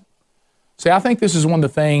head. See, I think this is one of the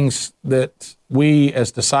things that we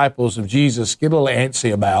as disciples of Jesus get a little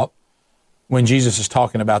antsy about when Jesus is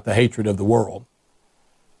talking about the hatred of the world.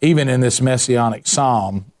 Even in this messianic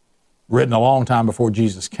psalm, written a long time before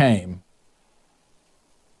Jesus came,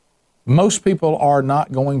 most people are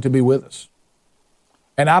not going to be with us.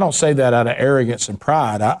 And I don't say that out of arrogance and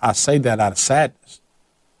pride. I say that out of sadness,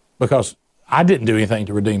 because I didn't do anything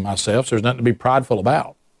to redeem myself, so there's nothing to be prideful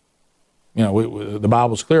about. The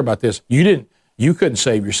Bible's clear about this. You couldn't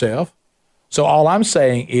save yourself. So all I'm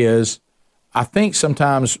saying is, I think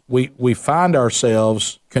sometimes we find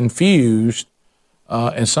ourselves confused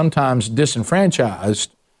and sometimes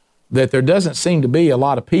disenfranchised, that there doesn't seem to be a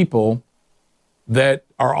lot of people that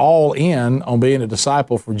are all in on being a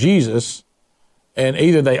disciple for Jesus, and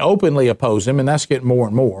either they openly oppose him, and that's getting more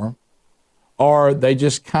and more, or they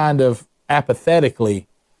just kind of apathetically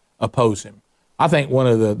oppose him. I think one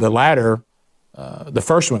of the latter, the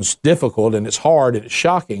first one's difficult and it's hard and it's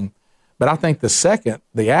shocking, but I think the second,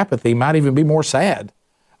 the apathy, might even be more sad.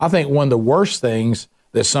 I think one of the worst things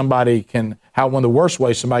that one of the worst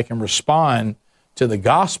ways somebody can respond to the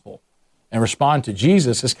gospel and respond to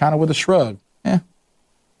Jesus is kind of with a shrug.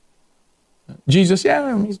 Jesus,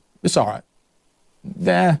 it's all right.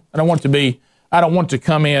 I don't want to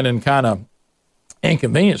come in and kind of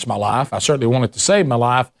inconvenience my life. I certainly want it to save my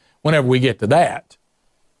life whenever we get to that.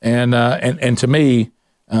 And to me,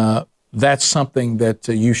 that's something that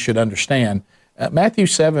you should understand. Matthew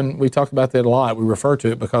 7, we talk about that a lot. We refer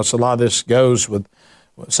to it because a lot of this goes with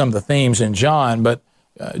some of the themes in John. But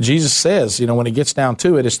Jesus says, when it gets down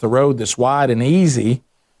to it, it's the road that's wide and easy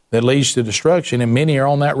that leads to destruction, and many are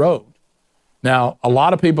on that road. Now, a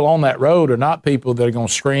lot of people on that road are not people that are going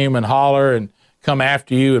to scream and holler and come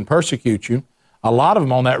after you and persecute you. A lot of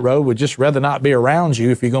them on that road would just rather not be around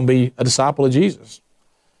you if you're going to be a disciple of Jesus.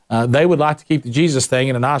 They would like to keep the Jesus thing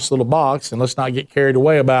in a nice little box, and let's not get carried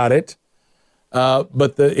away about it.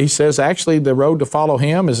 But he says, actually, the road to follow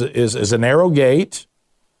him is a narrow gate,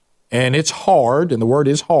 and it's hard, and the word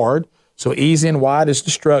is hard. So easy and wide is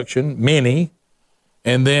destruction, many.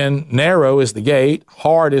 And then narrow is the gate,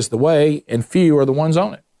 hard is the way, and few are the ones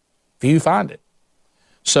on it. Few find it.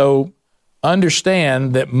 So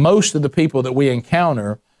understand that most of the people that we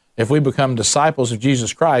encounter, if we become disciples of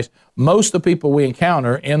Jesus Christ, most of the people we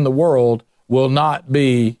encounter in the world will not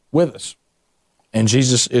be with us. And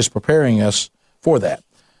Jesus is preparing us for that.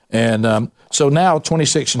 And so now,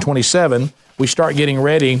 26 and 27, we start getting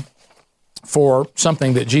ready for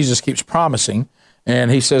something that Jesus keeps promising. And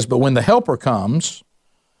he says, but when the Helper comes,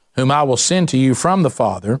 whom I will send to you from the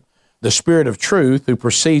Father, the Spirit of truth who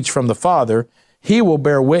proceeds from the Father, he will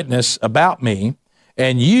bear witness about me,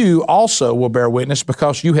 and you also will bear witness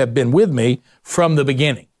because you have been with me from the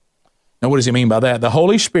beginning. Now, what does he mean by that? The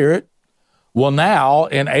Holy Spirit will now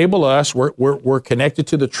enable us, we're connected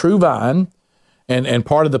to the true vine, and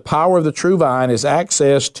part of the power of the true vine is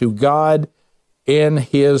access to God in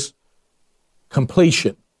his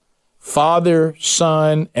completion. Father,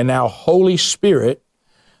 Son, and now Holy Spirit.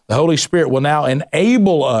 The Holy Spirit will now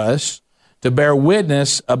enable us to bear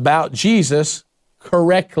witness about Jesus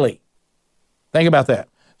correctly. Think about that.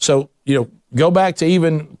 So, go back to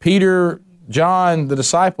even Peter, John, the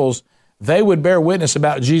disciples. They would bear witness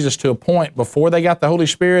about Jesus to a point before they got the Holy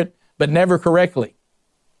Spirit, but never correctly.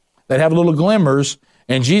 They'd have little glimmers,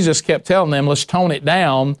 and Jesus kept telling them, let's tone it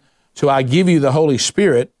down till I give you the Holy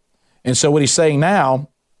Spirit. And so what he's saying now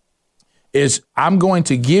is I'm going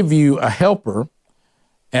to give you a helper,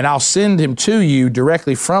 and I'll send him to you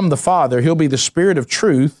directly from the Father. He'll be the Spirit of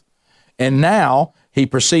truth. And now he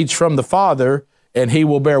proceeds from the Father, and he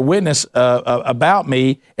will bear witness about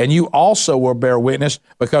me, and you also will bear witness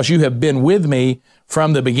because you have been with me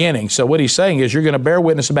from the beginning. So what he's saying is you're going to bear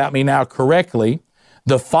witness about me now correctly.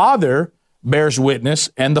 The Father bears witness,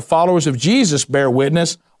 and the followers of Jesus bear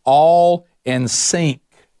witness, all in sync.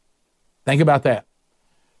 Think about that.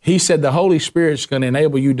 He said the Holy Spirit is going to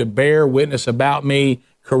enable you to bear witness about me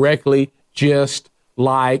correctly, just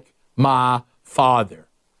like my Father.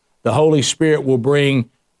 The Holy Spirit will bring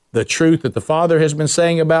the truth that the Father has been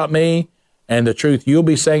saying about me and the truth you'll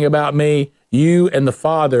be saying about me. You and the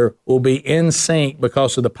Father will be in sync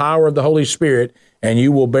because of the power of the Holy Spirit, and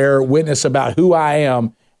you will bear witness about who I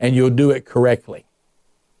am, and you'll do it correctly.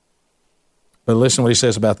 But listen to what he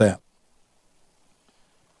says about that.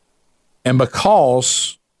 And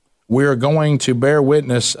because we're going to bear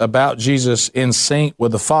witness about Jesus in sync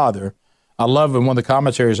with the Father, I love in one of the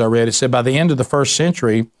commentaries I read, it said by the end of the first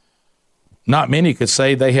century, not many could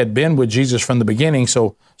say they had been with Jesus from the beginning.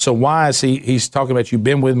 So why is he's talking about you've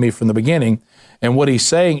been with me from the beginning? And what he's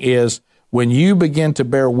saying is when you begin to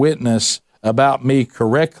bear witness about me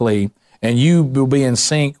correctly, and you will be in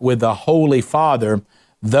sync with the Holy Father,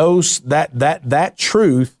 that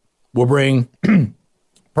truth will bring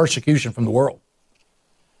persecution from the world.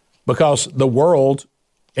 Because the world,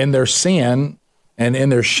 in their sin and in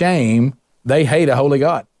their shame, they hate a holy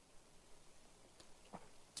God.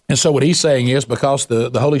 And so what he's saying is because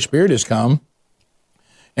the Holy Spirit has come,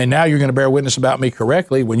 and now you're going to bear witness about me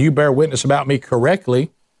correctly. When you bear witness about me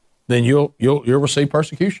correctly, then you'll receive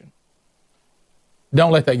persecution.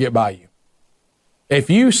 Don't let that get by you. If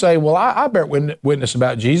you say, well, I bear witness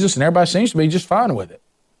about Jesus, and everybody seems to be just fine with it,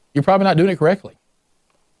 you're probably not doing it correctly.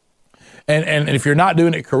 And if you're not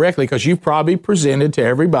doing it correctly, because you've probably presented to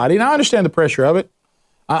everybody, and I understand the pressure of it.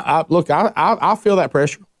 I feel that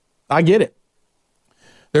pressure. I get it.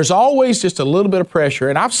 There's always just a little bit of pressure,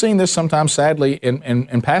 and I've seen this sometimes, sadly,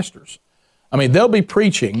 in pastors. I mean, they'll be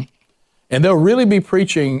preaching, and they'll really be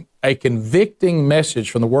preaching a convicting message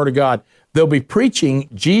from the Word of God. They'll be preaching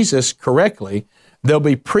Jesus correctly. They'll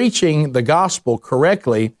be preaching the gospel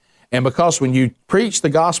correctly. And because when you preach the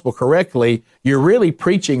gospel correctly, you're really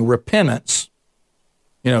preaching repentance.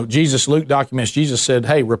 You know, Luke documents, Jesus said,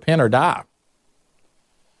 hey, repent or die.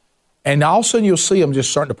 And all of a sudden you'll see them just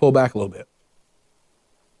starting to pull back a little bit.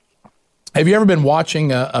 Have you ever been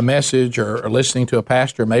watching a message or listening to a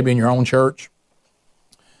pastor, maybe in your own church?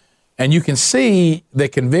 And you can see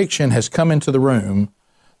that conviction has come into the room.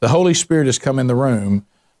 The Holy Spirit has come in the room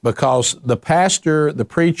because the pastor, the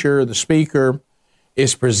preacher, the speaker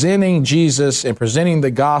is presenting Jesus and presenting the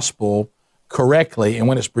gospel correctly. And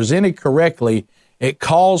when it's presented correctly, it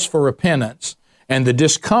calls for repentance. And the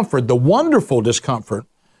discomfort, the wonderful discomfort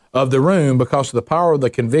of the room because of the power of the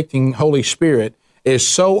convicting Holy Spirit is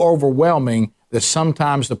so overwhelming that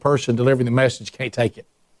sometimes the person delivering the message can't take it.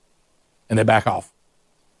 And they back off.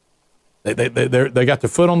 They got their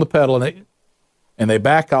foot on the pedal and they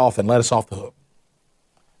back off and let us off the hook.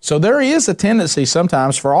 So there is a tendency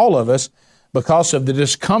sometimes for all of us, because of the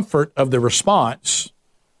discomfort of the response,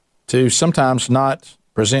 to sometimes not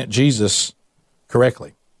present Jesus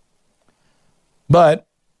correctly. But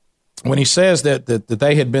when he says that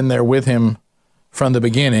they had been there with him from the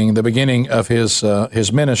beginning of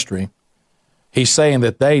his ministry, he's saying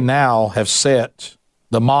that they now have set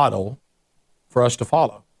the model for us to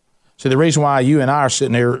follow. See, the reason why you and I are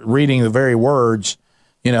sitting here reading the very words,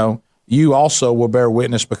 you also will bear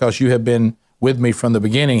witness because you have been with me from the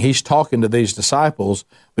beginning. He's talking to these disciples,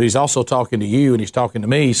 but he's also talking to you and he's talking to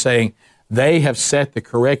me, saying they have set the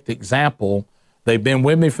correct example. They've been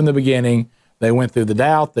with me from the beginning. They went through the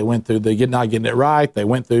doubt. They went through the not getting it right. They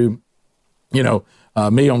went through, me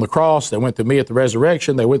on the cross. They went through me at the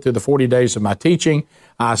resurrection. They went through the 40 days of my teaching.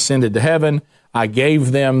 I ascended to heaven. I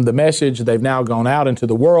gave them the message. They've now gone out into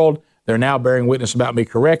the world. They're now bearing witness about me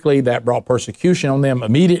correctly. That brought persecution on them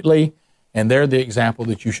immediately, and they're the example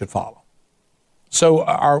that you should follow. So,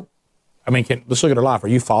 let's look at our life. Are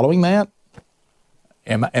you following that?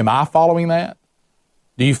 Am I following that?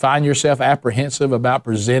 Do you find yourself apprehensive about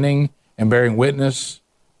presenting and bearing witness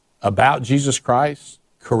about Jesus Christ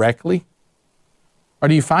correctly? Or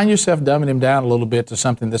do you find yourself dumbing him down a little bit to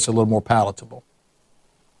something that's a little more palatable?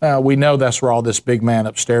 We know that's where all this big man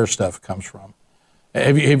upstairs stuff comes from.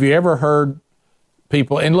 Have you ever heard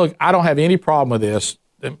people, and look, I don't have any problem with this.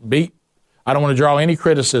 I don't want to draw any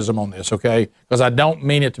criticism on this, okay? Because I don't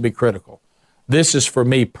mean it to be critical. This is for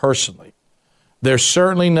me personally. There's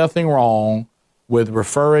certainly nothing wrong with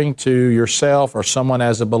referring to yourself or someone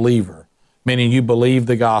as a believer. meaning you believe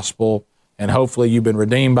the gospel, and hopefully you've been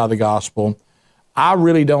redeemed by the gospel. I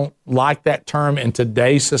really don't like that term in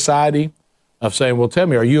today's society of saying, well, tell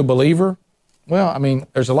me, are you a believer? Well, I mean,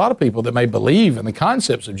 there's a lot of people that may believe in the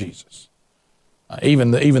concepts of Jesus.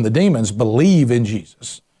 Even the demons believe in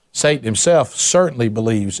Jesus. Satan himself certainly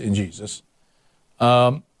believes in Jesus.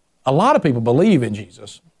 A lot of people believe in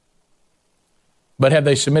Jesus. But have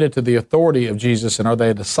they submitted to the authority of Jesus, and are they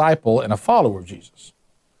a disciple and a follower of Jesus?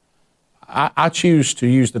 I choose to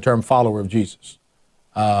use the term follower of Jesus,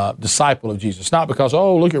 disciple of Jesus. Not because,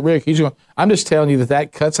 oh, look at Rick, he's going. I'm just telling you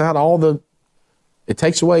that cuts out it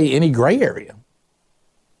takes away any gray area.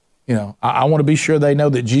 You know, I want to be sure they know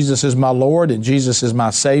that Jesus is my Lord and Jesus is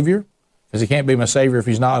my Savior, because he can't be my Savior if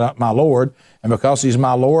he's not my Lord. And because he's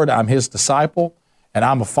my Lord, I'm his disciple, and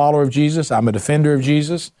I'm a follower of Jesus. I'm a defender of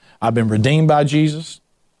Jesus. I've been redeemed by Jesus.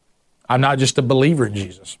 I'm not just a believer in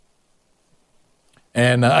Jesus.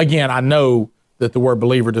 And again, I know that the word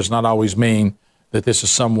believer does not always mean that this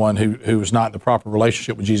is someone who is not in the proper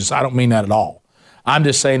relationship with Jesus. I don't mean that at all. I'm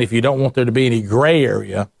just saying if you don't want there to be any gray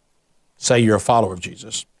area, say you're a follower of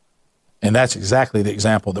Jesus. And that's exactly the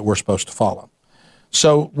example that we're supposed to follow.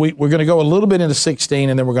 So we're going to go a little bit into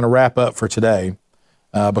 16, and then we're going to wrap up for today,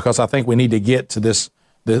 because I think we need to get to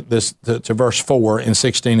to verse 4 in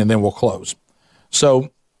 16, and then we'll close.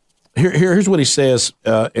 So here's what he says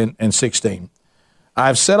in 16. I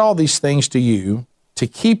have said all these things to you to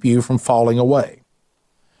keep you from falling away.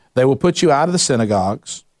 They will put you out of the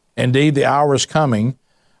synagogues. Indeed, the hour is coming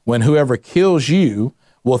when whoever kills you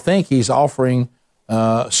will think he's offering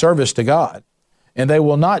service to God. And they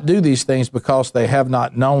will not do these things because they have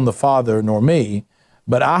not known the Father nor me.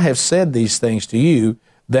 But I have said these things to you,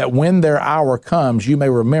 that when their hour comes, you may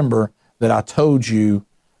remember that I told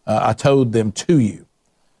them to you.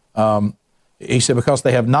 He said, because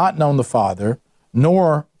they have not known the Father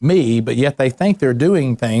nor me, but yet they think they're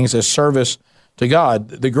doing things as service to God.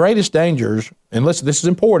 The greatest dangers, and listen, this is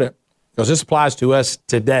important because this applies to us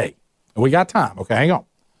today. We got time, okay, hang on.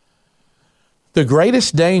 The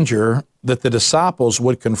greatest danger that the disciples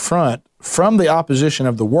would confront from the opposition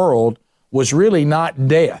of the world was really not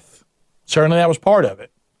death. Certainly that was part of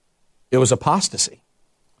it. It was apostasy.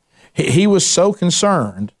 He was so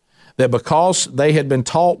concerned that because they had been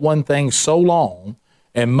taught one thing so long,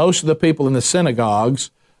 and most of the people in the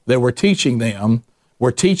synagogues that were teaching them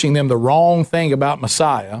the wrong thing about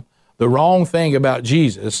Messiah, the wrong thing about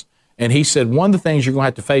Jesus. And he said, one of the things you're going to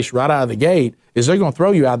have to face right out of the gate is they're going to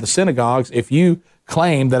throw you out of the synagogues if you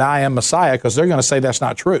claim that I am Messiah, because they're going to say that's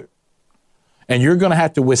not true. And you're going to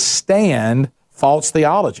have to withstand false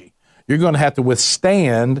theology. You're going to have to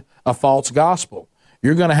withstand a false gospel.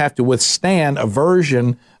 You're going to have to withstand a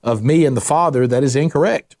version of me and the Father that is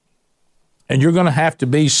incorrect. And you're going to have to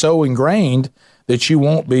be so ingrained that you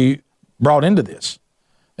won't be brought into this.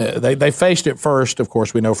 They faced it first, of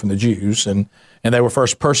course, we know from the Jews, and they were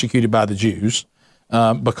first persecuted by the Jews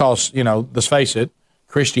because, let's face it,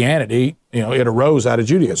 Christianity, it arose out of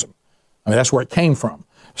Judaism. I mean, that's where it came from.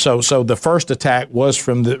 So the first attack was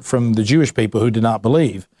from the Jewish people who did not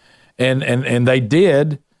believe, and they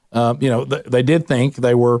did, they did think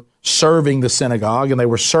they were serving the synagogue and they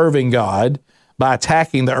were serving God by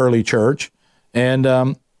attacking the early church, and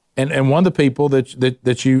one of the people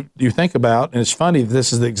that you think about, and it's funny that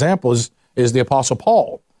this is the example, is the Apostle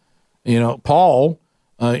Paul. Paul,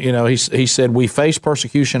 he said, we face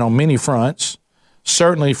persecution on many fronts,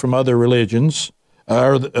 certainly from other religions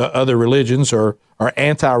or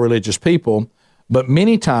anti-religious people, but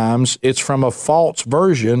many times it's from a false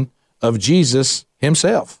version of Jesus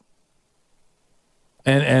himself.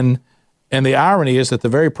 And the irony is that the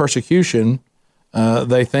very persecution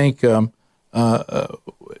they think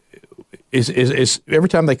is every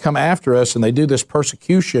time they come after us and they do this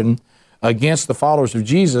persecution against the followers of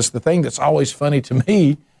Jesus, the thing that's always funny to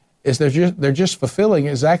me is they're just fulfilling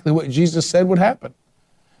exactly what Jesus said would happen.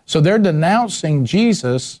 So they're denouncing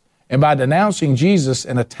Jesus, and by denouncing Jesus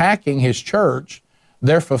and attacking his church,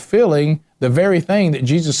 they're fulfilling the very thing that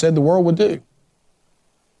Jesus said the world would do.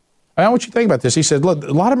 I want you to think about this. He said, look, a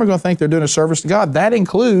lot of them are going to think they're doing a service to God. That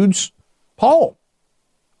includes Paul.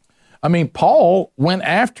 I mean, Paul went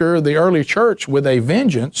after the early church with a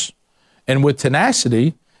vengeance and with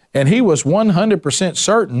tenacity, and he was 100%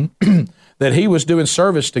 certain that he was doing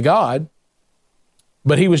service to God,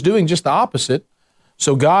 but he was doing just the opposite.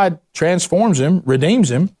 So God transforms him, redeems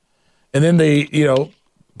him, and then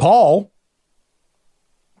Paul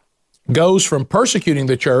goes from persecuting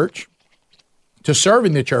the church to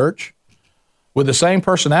serving the church with the same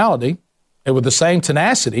personality and with the same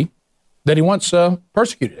tenacity that he once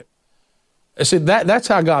persecuted it. I said that's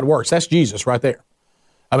how God works. That's Jesus right there.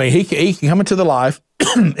 I mean, he can come into the life,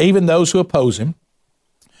 even those who oppose him,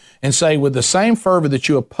 and say, with the same fervor that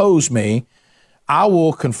you oppose me, I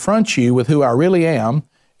will confront you with who I really am.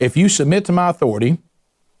 If you submit to my authority,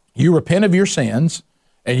 you repent of your sins,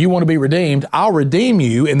 and you want to be redeemed, I'll redeem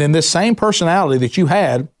you. And then this same personality that you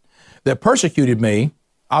had that persecuted me,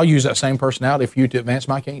 I'll use that same personality for you to advance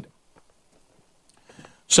my kingdom.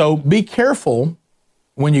 So be careful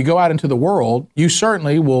when you go out into the world. You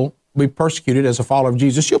certainly will be persecuted as a follower of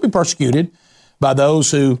Jesus. You'll be persecuted by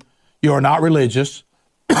those who you are not religious,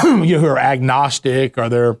 who are agnostic,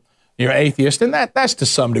 or you're atheist, and that's to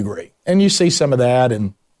some degree. And you see some of that,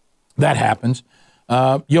 and that happens.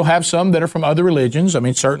 You'll have some that are from other religions. I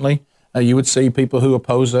mean, certainly you would see people who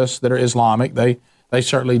oppose us that are Islamic. They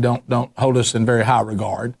certainly don't hold us in very high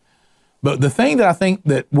regard. But the thing that I think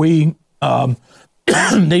that we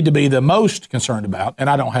need to be the most concerned about, and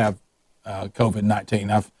I don't have COVID-19.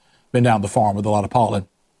 I've been down the farm with a lot of pollen.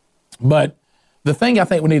 But the thing I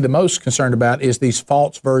think we need the most concerned about is these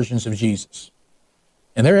false versions of Jesus.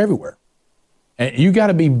 And they're everywhere. And you got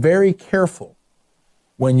to be very careful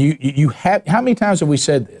when you have, how many times have we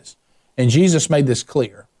said this? And Jesus made this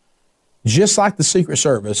clear. Just like the Secret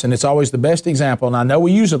Service, and it's always the best example, and I know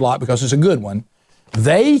we use it a lot because it's a good one,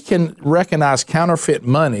 they can recognize counterfeit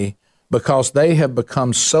money because they have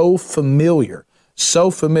become so familiar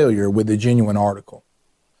with the genuine article.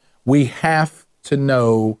 We have to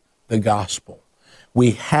know the gospel.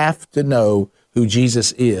 We have to know who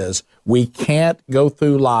Jesus is. We can't go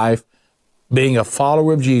through life being a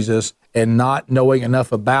follower of Jesus and not knowing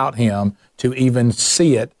enough about him to even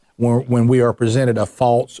see it when we are presented a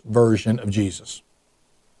false version of Jesus.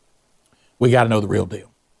 We got to know the real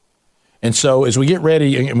deal. And so as we get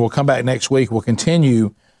ready, and we'll come back next week, we'll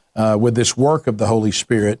continue with this work of the Holy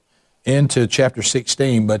Spirit into chapter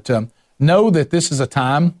 16. But know that this is a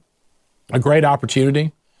time, a great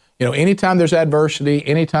opportunity. You know, anytime there's adversity,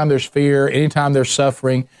 anytime there's fear, anytime there's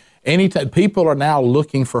suffering, anytime, people are now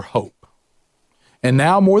looking for hope. And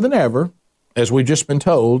now more than ever, as we've just been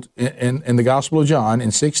told in the Gospel of John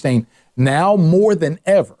in 16, now more than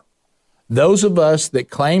ever, those of us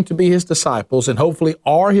that claim to be his disciples and hopefully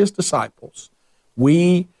are his disciples,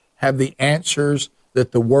 we have the answers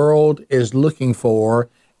that the world is looking for,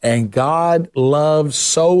 and God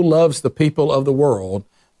so loves the people of the world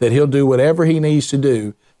that he'll do whatever he needs to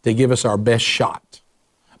do to give us our best shot.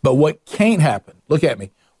 But what can't happen, look at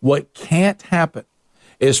me, what can't happen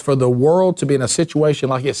is for the world to be in a situation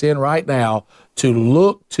like it's in right now, to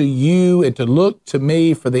look to you and to look to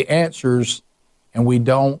me for the answers, and we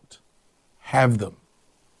don't have them.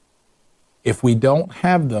 If we don't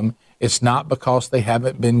have them, it's not because they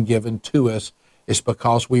haven't been given to us. It's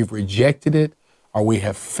because we've rejected it, or we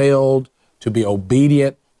have failed to be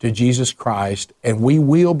obedient to Jesus Christ, and we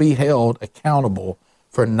will be held accountable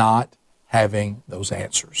for not having those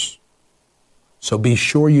answers. So be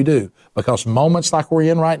sure you do, because moments like we're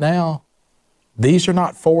in right now, these are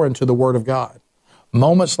not foreign to the Word of God.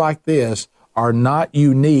 Moments like this are not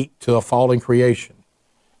unique to a fallen creation.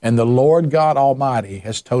 And the Lord God Almighty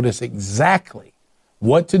has told us exactly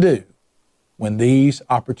what to do when these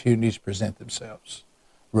opportunities present themselves.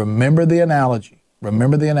 Remember the analogy.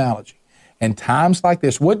 Remember the analogy. In times like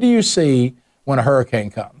this, what do you see when a hurricane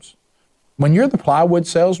comes? When you're the plywood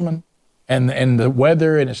salesman and the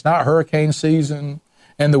weather, and it's not hurricane season,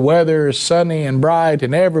 and the weather is sunny and bright,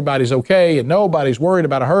 and everybody's okay, and nobody's worried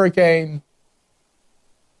about a hurricane,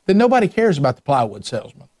 then nobody cares about the plywood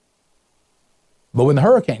salesman. But when the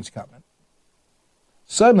hurricane's coming,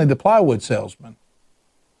 suddenly the plywood salesman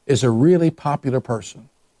is a really popular person,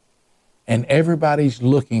 and everybody's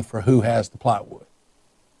looking for who has the plywood.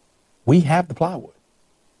 We have the plywood.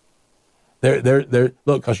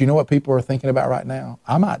 Look, because you know what people are thinking about right now?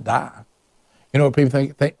 I might die. You know what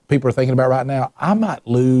people are thinking about right now? I might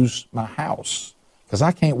lose my house because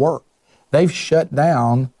I can't work. They've shut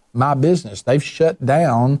down my business. They've shut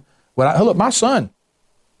down look, my son,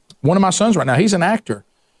 one of my sons right now, he's an actor.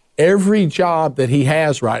 Every job that he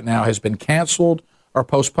has right now has been canceled or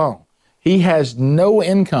postponed. He has no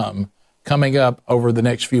income coming up over the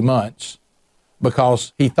next few months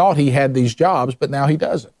because he thought he had these jobs, but now he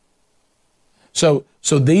doesn't. So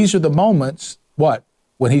these are the moments,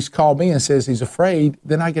 when he's called me and says he's afraid,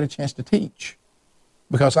 then I get a chance to teach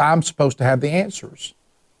because I'm supposed to have the answers.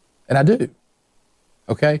 And I do.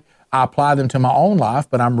 Okay? I apply them to my own life,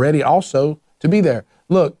 but I'm ready also to be there.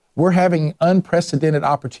 Look, we're having unprecedented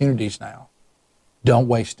opportunities now. Don't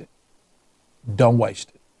waste it. Don't waste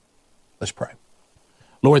it. Let's pray.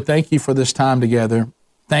 Lord, thank you for this time together.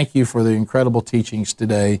 Thank you for the incredible teachings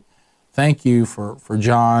today. Thank you for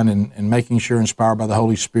John and making sure, inspired by the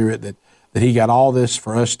Holy Spirit, that that he got all this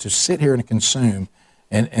for us to sit here and consume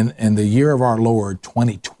in the year of our Lord,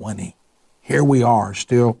 2020. Here we are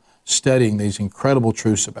still studying these incredible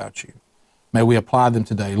truths about you. May we apply them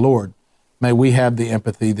today. Lord, may we have the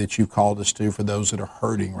empathy that you called us to for those that are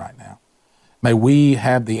hurting right now. May we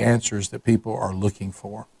have the answers that people are looking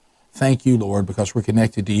for. Thank you, Lord, because we're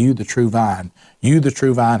connected to you, the true vine. You, the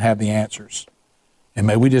true vine, have the answers. And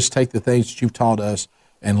may we just take the things that you've taught us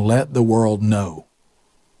and let the world know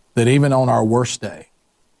that even on our worst day,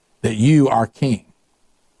 that you, our King,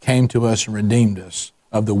 came to us and redeemed us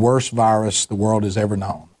of the worst virus the world has ever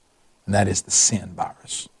known, and that is the sin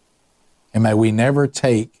virus. And may we never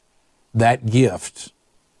take that gift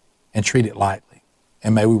and treat it lightly.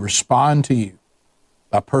 And may we respond to you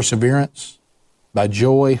by perseverance, by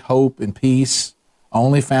joy, hope, and peace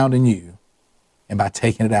only found in you, and by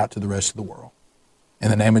taking it out to the rest of the world. In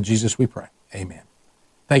the name of Jesus we pray. Amen.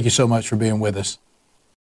 Thank you so much for being with us.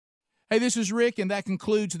 Hey, this is Rick, and that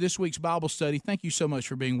concludes this week's Bible study. Thank you so much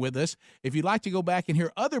for being with us. If you'd like to go back and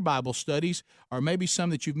hear other Bible studies, or maybe some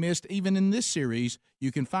that you've missed even in this series,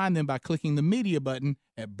 you can find them by clicking the media button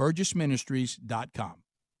at burgessministries.com.